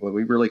something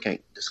we really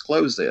can't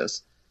disclose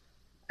this.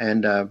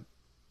 And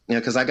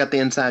because I got the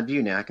inside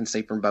view now. I can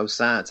see from both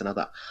sides. And I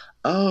thought,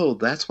 oh,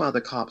 that's why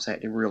the cops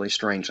acted really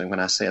strangely when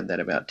I said that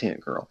about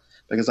Tent Girl,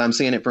 because I'm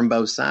seeing it from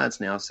both sides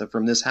now. So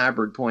from this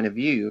hybrid point of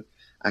view,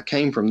 I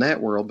came from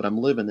that world, but I'm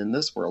living in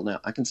this world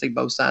now. I can see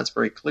both sides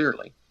very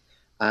clearly.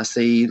 I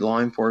see law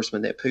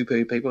enforcement that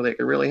poo-poo people that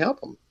could really help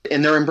them.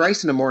 And they're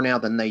embracing them more now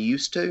than they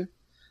used to.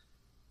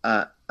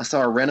 I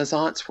saw a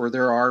renaissance where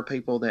there are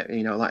people that,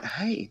 like,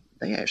 hey,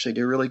 they actually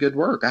do really good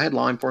work. I had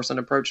law enforcement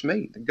approach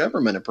me. The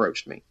government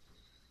approached me.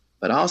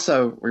 But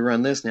also, we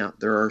run this now.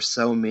 There are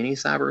so many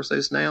cyber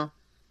sleuths now,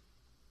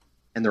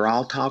 and they're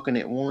all talking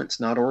at once,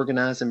 not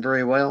organizing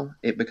very well.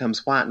 It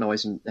becomes white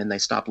noise, and they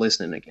stop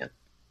listening again.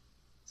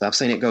 So I've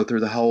seen it go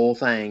through the whole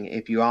thing.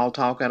 If you all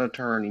talk out of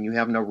turn and you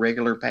have no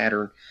regular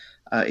pattern,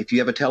 if you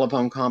have a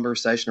telephone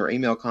conversation or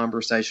email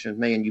conversation with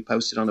me and you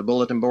post it on a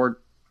bulletin board,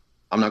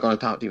 I'm not going to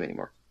talk to you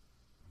anymore.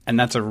 And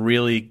that's a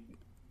really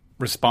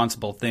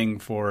responsible thing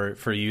for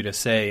you to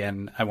say.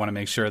 And I want to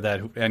make sure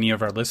that any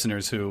of our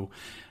listeners who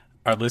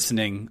are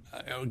listening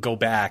go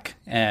back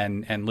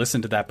and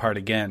listen to that part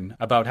again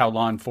about how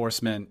law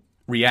enforcement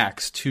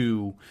reacts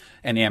to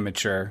an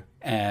amateur,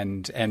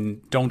 and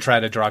don't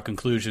try to draw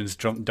conclusions.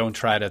 Don't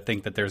try to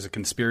think that there's a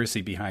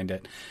conspiracy behind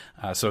it.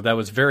 So that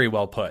was very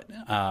well put.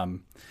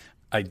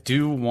 I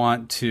do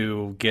want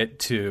to get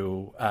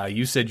to,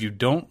 you said you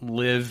don't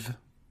live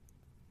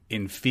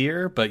in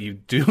fear, but you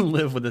do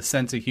live with a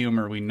sense of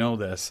humor. We know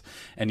this.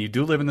 And you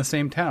do live in the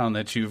same town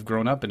that you've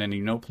grown up in, and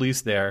you know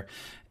police there.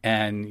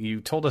 And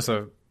you told us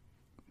a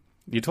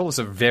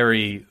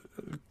very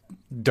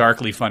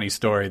darkly funny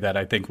story that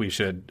I think we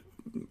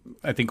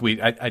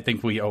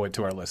owe it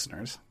to our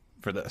listeners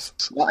for this.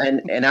 Well,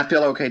 and I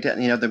feel okay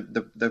to,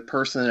 the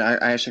person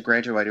I actually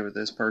graduated with,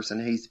 this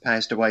person, he's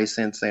passed away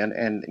since then.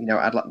 And,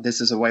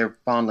 this is a way of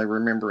fondly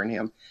remembering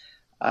him.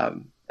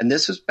 And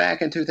this was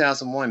back in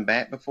 2001,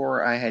 back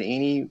before I had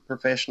any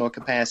professional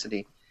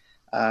capacity.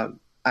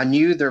 I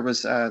knew there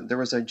was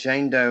a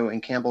Jane Doe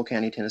in Campbell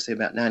County, Tennessee,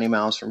 about 90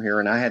 miles from here,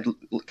 and I had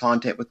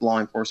contact with law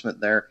enforcement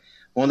there.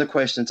 One of the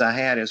questions I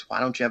had is, why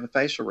don't you have a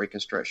facial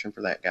reconstruction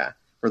for that guy,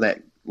 for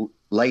that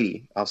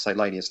lady? I'll say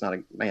lady, it's not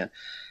a man.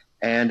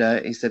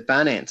 And he said,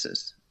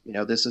 finances.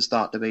 This is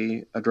thought to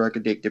be a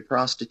drug-addicted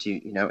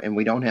prostitute, and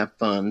we don't have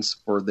funds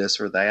for this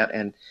or that.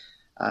 And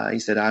he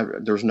said,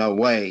 there's no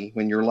way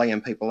when you're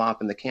laying people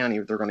off in the county,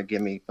 they're going to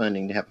give me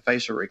funding to have a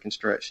facial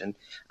reconstruction.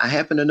 I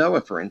happen to know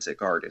a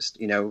forensic artist,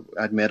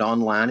 I'd met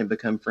online and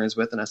become friends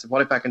with. And I said,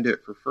 what if I can do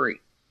it for free?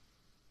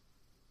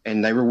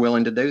 And they were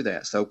willing to do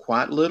that. So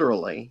quite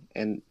literally,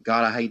 and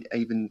God, I hate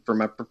even for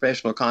my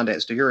professional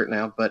contacts to hear it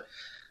now, but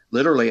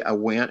literally I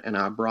went and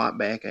I brought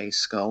back a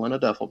skull in a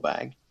duffel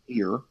bag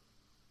here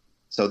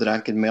so that I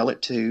could mail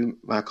it to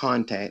my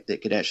contact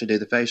that could actually do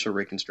the facial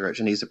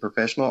reconstruction. He's a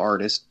professional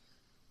artist,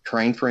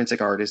 trained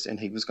forensic artist, and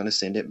he was going to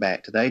send it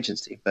back to the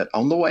agency. But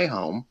on the way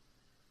home,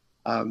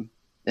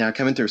 now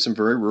coming through some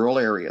very rural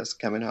areas,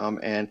 coming home,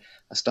 and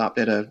I stopped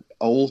at an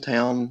old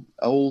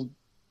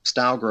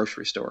style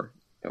grocery store,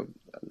 an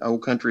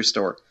old country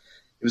store.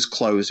 It was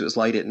closed. It was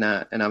late at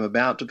night, and I'm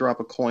about to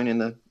drop a coin in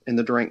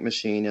the drink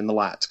machine, and the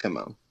lights come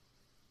on.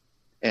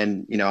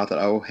 And I thought,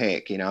 oh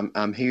heck,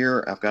 I'm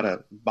here. I've got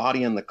a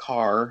body in the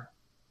car,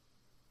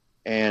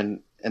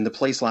 and the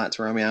police lights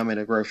are on me. I'm in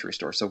a grocery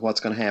store. So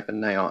what's going to happen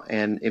now?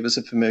 And it was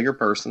a familiar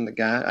person. The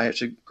guy I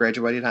actually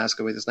graduated high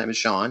school with, his name is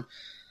Sean.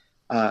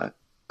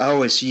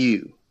 Oh, it's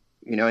you,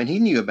 and he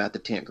knew about the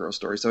Tent Girl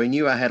story. So he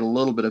knew I had a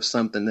little bit of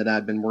something that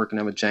I'd been working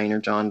on with Jane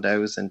or John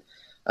Doe's, and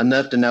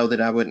enough to know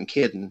that I wasn't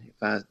kidding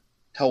if I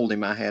told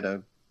him I had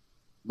a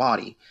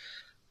body.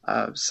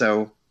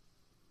 So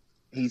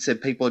he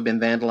said people had been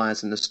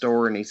vandalizing the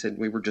store, and he said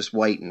we were just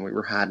waiting. We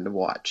were hiding to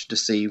watch to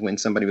see when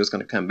somebody was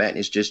going to come back, and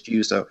it's just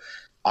you. So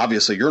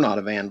obviously you're not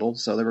a vandal.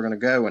 So they were going to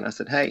go. And I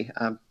said, hey,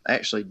 I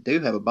actually do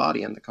have a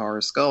body in the car,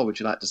 a skull. Would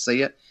you like to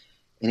see it?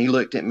 And he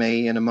looked at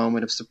me in a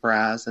moment of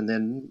surprise and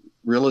then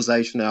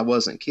realization that I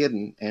wasn't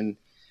kidding. And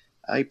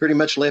he pretty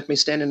much left me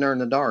standing there in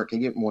the dark.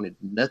 He wanted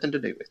nothing to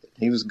do with it.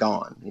 He was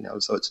gone,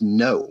 so it's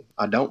no,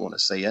 I don't want to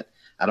see it.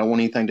 I don't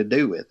want anything to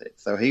do with it.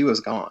 So he was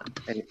gone.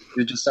 And it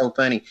was just so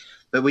funny.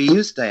 But we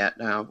used that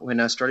when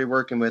I started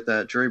working with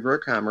Jerry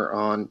Bruckheimer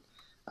on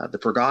The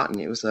Forgotten.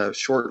 It was a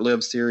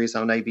short-lived series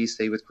on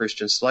ABC with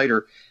Christian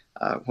Slater.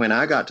 When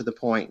I got to the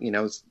point,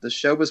 the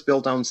show was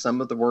built on some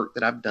of the work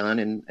that I've done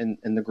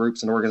in the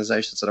groups and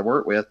organizations that I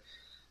work with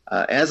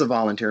as a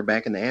volunteer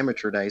back in the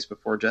amateur days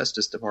before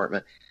Justice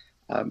Department.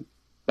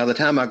 By the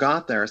time I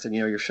got there, I said,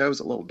 your show's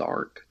a little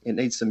dark. It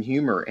needs some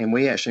humor. And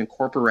we actually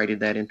incorporated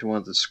that into one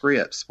of the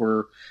scripts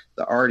where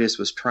the artist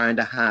was trying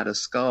to hide a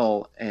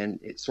skull, and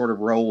it sort of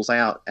rolls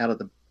out of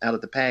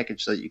the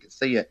package so that you can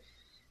see it.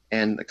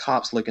 And the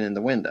cop's looking in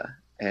the window.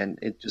 And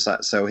it just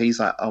so he's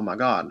like, oh my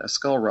God, a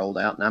skull rolled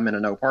out and I'm in a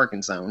no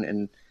parking zone.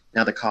 And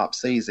now the cop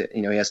sees it,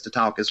 he has to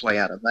talk his way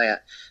out of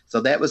that.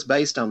 So that was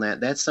based on that.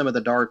 That's some of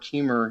the dark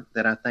humor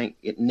that I think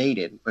it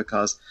needed,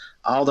 because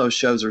all those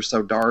shows are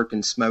so dark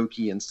and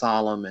smoky and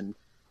solemn. And,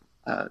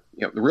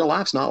 the real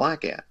life's not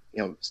like that.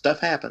 Stuff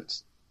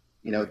happens,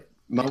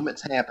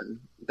 moments happen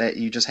that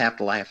you just have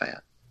to laugh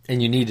at.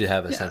 And you need to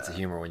have a sense of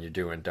humor when you're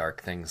doing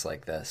dark things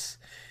like this.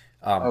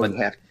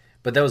 Yeah.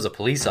 But that was a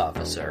police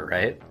officer,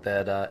 right?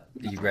 That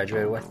you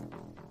graduated with?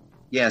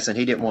 Yes, and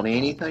he didn't want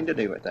anything to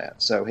do with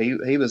that. So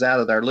he was out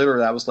of there.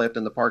 Literally, I was left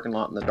in the parking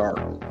lot in the dark.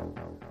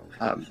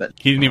 But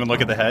he didn't even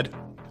look at the head?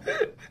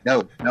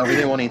 No, he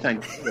didn't want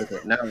anything to do with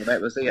it. No,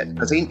 that was it.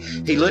 Because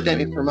he looked at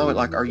me for a moment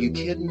like, are you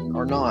kidding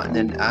or not? And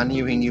then I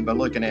knew he knew by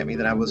looking at me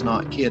that I was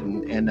not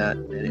kidding. And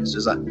it's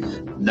just like,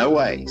 no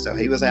way. So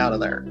he was out of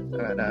there.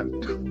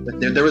 But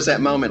there was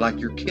that moment like,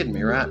 you're kidding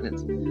me, right? And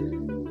it's,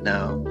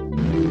 no.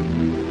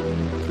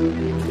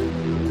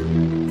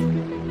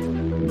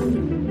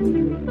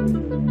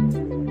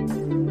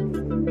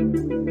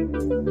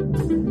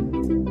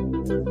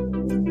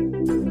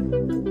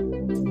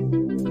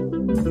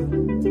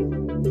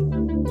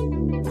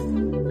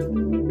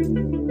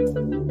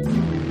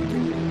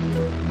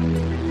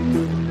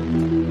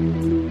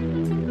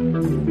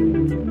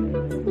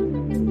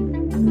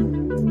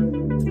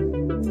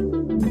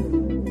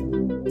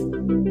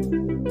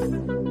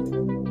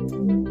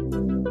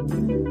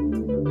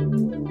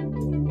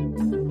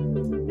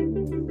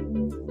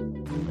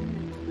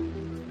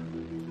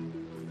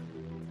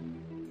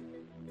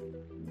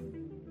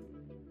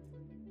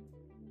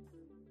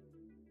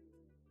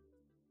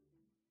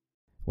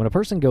 When a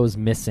person goes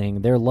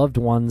missing, their loved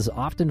ones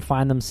often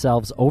find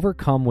themselves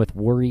overcome with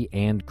worry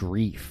and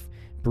grief.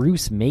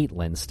 Bruce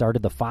Maitland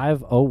started the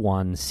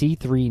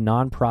 501c3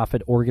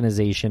 nonprofit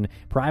organization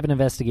Private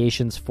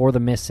Investigations for the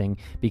Missing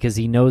because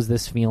he knows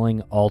this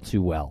feeling all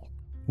too well.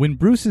 When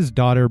Bruce's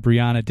daughter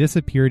Brianna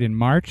disappeared in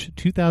March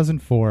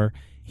 2004,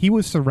 he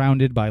was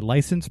surrounded by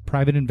licensed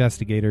private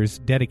investigators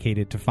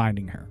dedicated to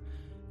finding her.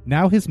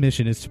 Now his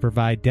mission is to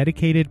provide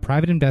dedicated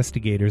private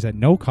investigators at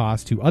no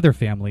cost to other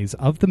families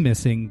of the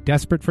missing,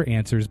 desperate for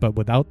answers but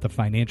without the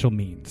financial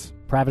means.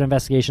 Private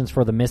Investigations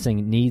for the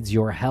Missing needs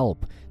your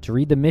help. To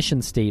read the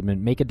mission statement,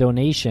 make a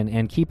donation,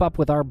 and keep up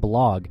with our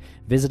blog,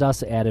 visit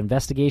us at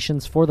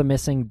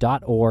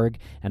investigationsforthemissing.org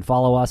and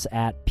follow us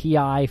at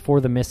PI for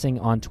the Missing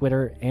on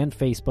Twitter and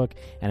Facebook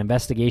and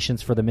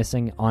Investigations for the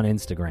Missing on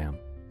Instagram.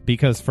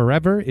 Because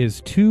forever is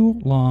too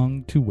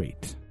long to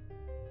wait.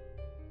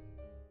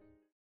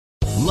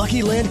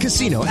 Lucky Land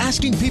Casino,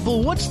 asking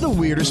people, what's the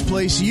weirdest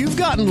place you've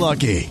gotten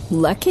lucky?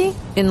 Lucky?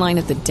 In line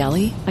at the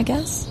deli, I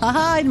guess?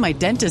 Aha, in my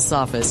dentist's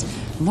office.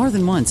 More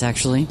than once,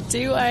 actually.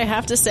 Do I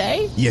have to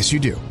say? Yes, you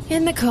do.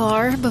 In the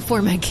car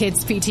before my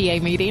kids'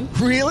 PTA meeting.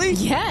 Really?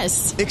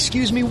 Yes.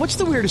 Excuse me, what's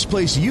the weirdest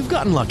place you've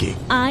gotten lucky?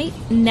 I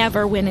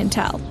never win and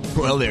tell.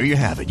 Well, there you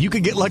have it. You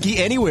can get lucky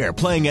anywhere,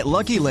 playing at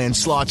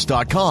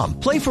LuckyLandSlots.com.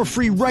 Play for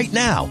free right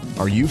now.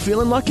 Are you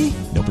feeling lucky?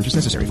 No purchase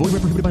necessary. Void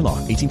where prohibited by law.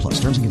 18+.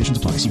 Terms and conditions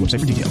apply. See website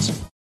for details.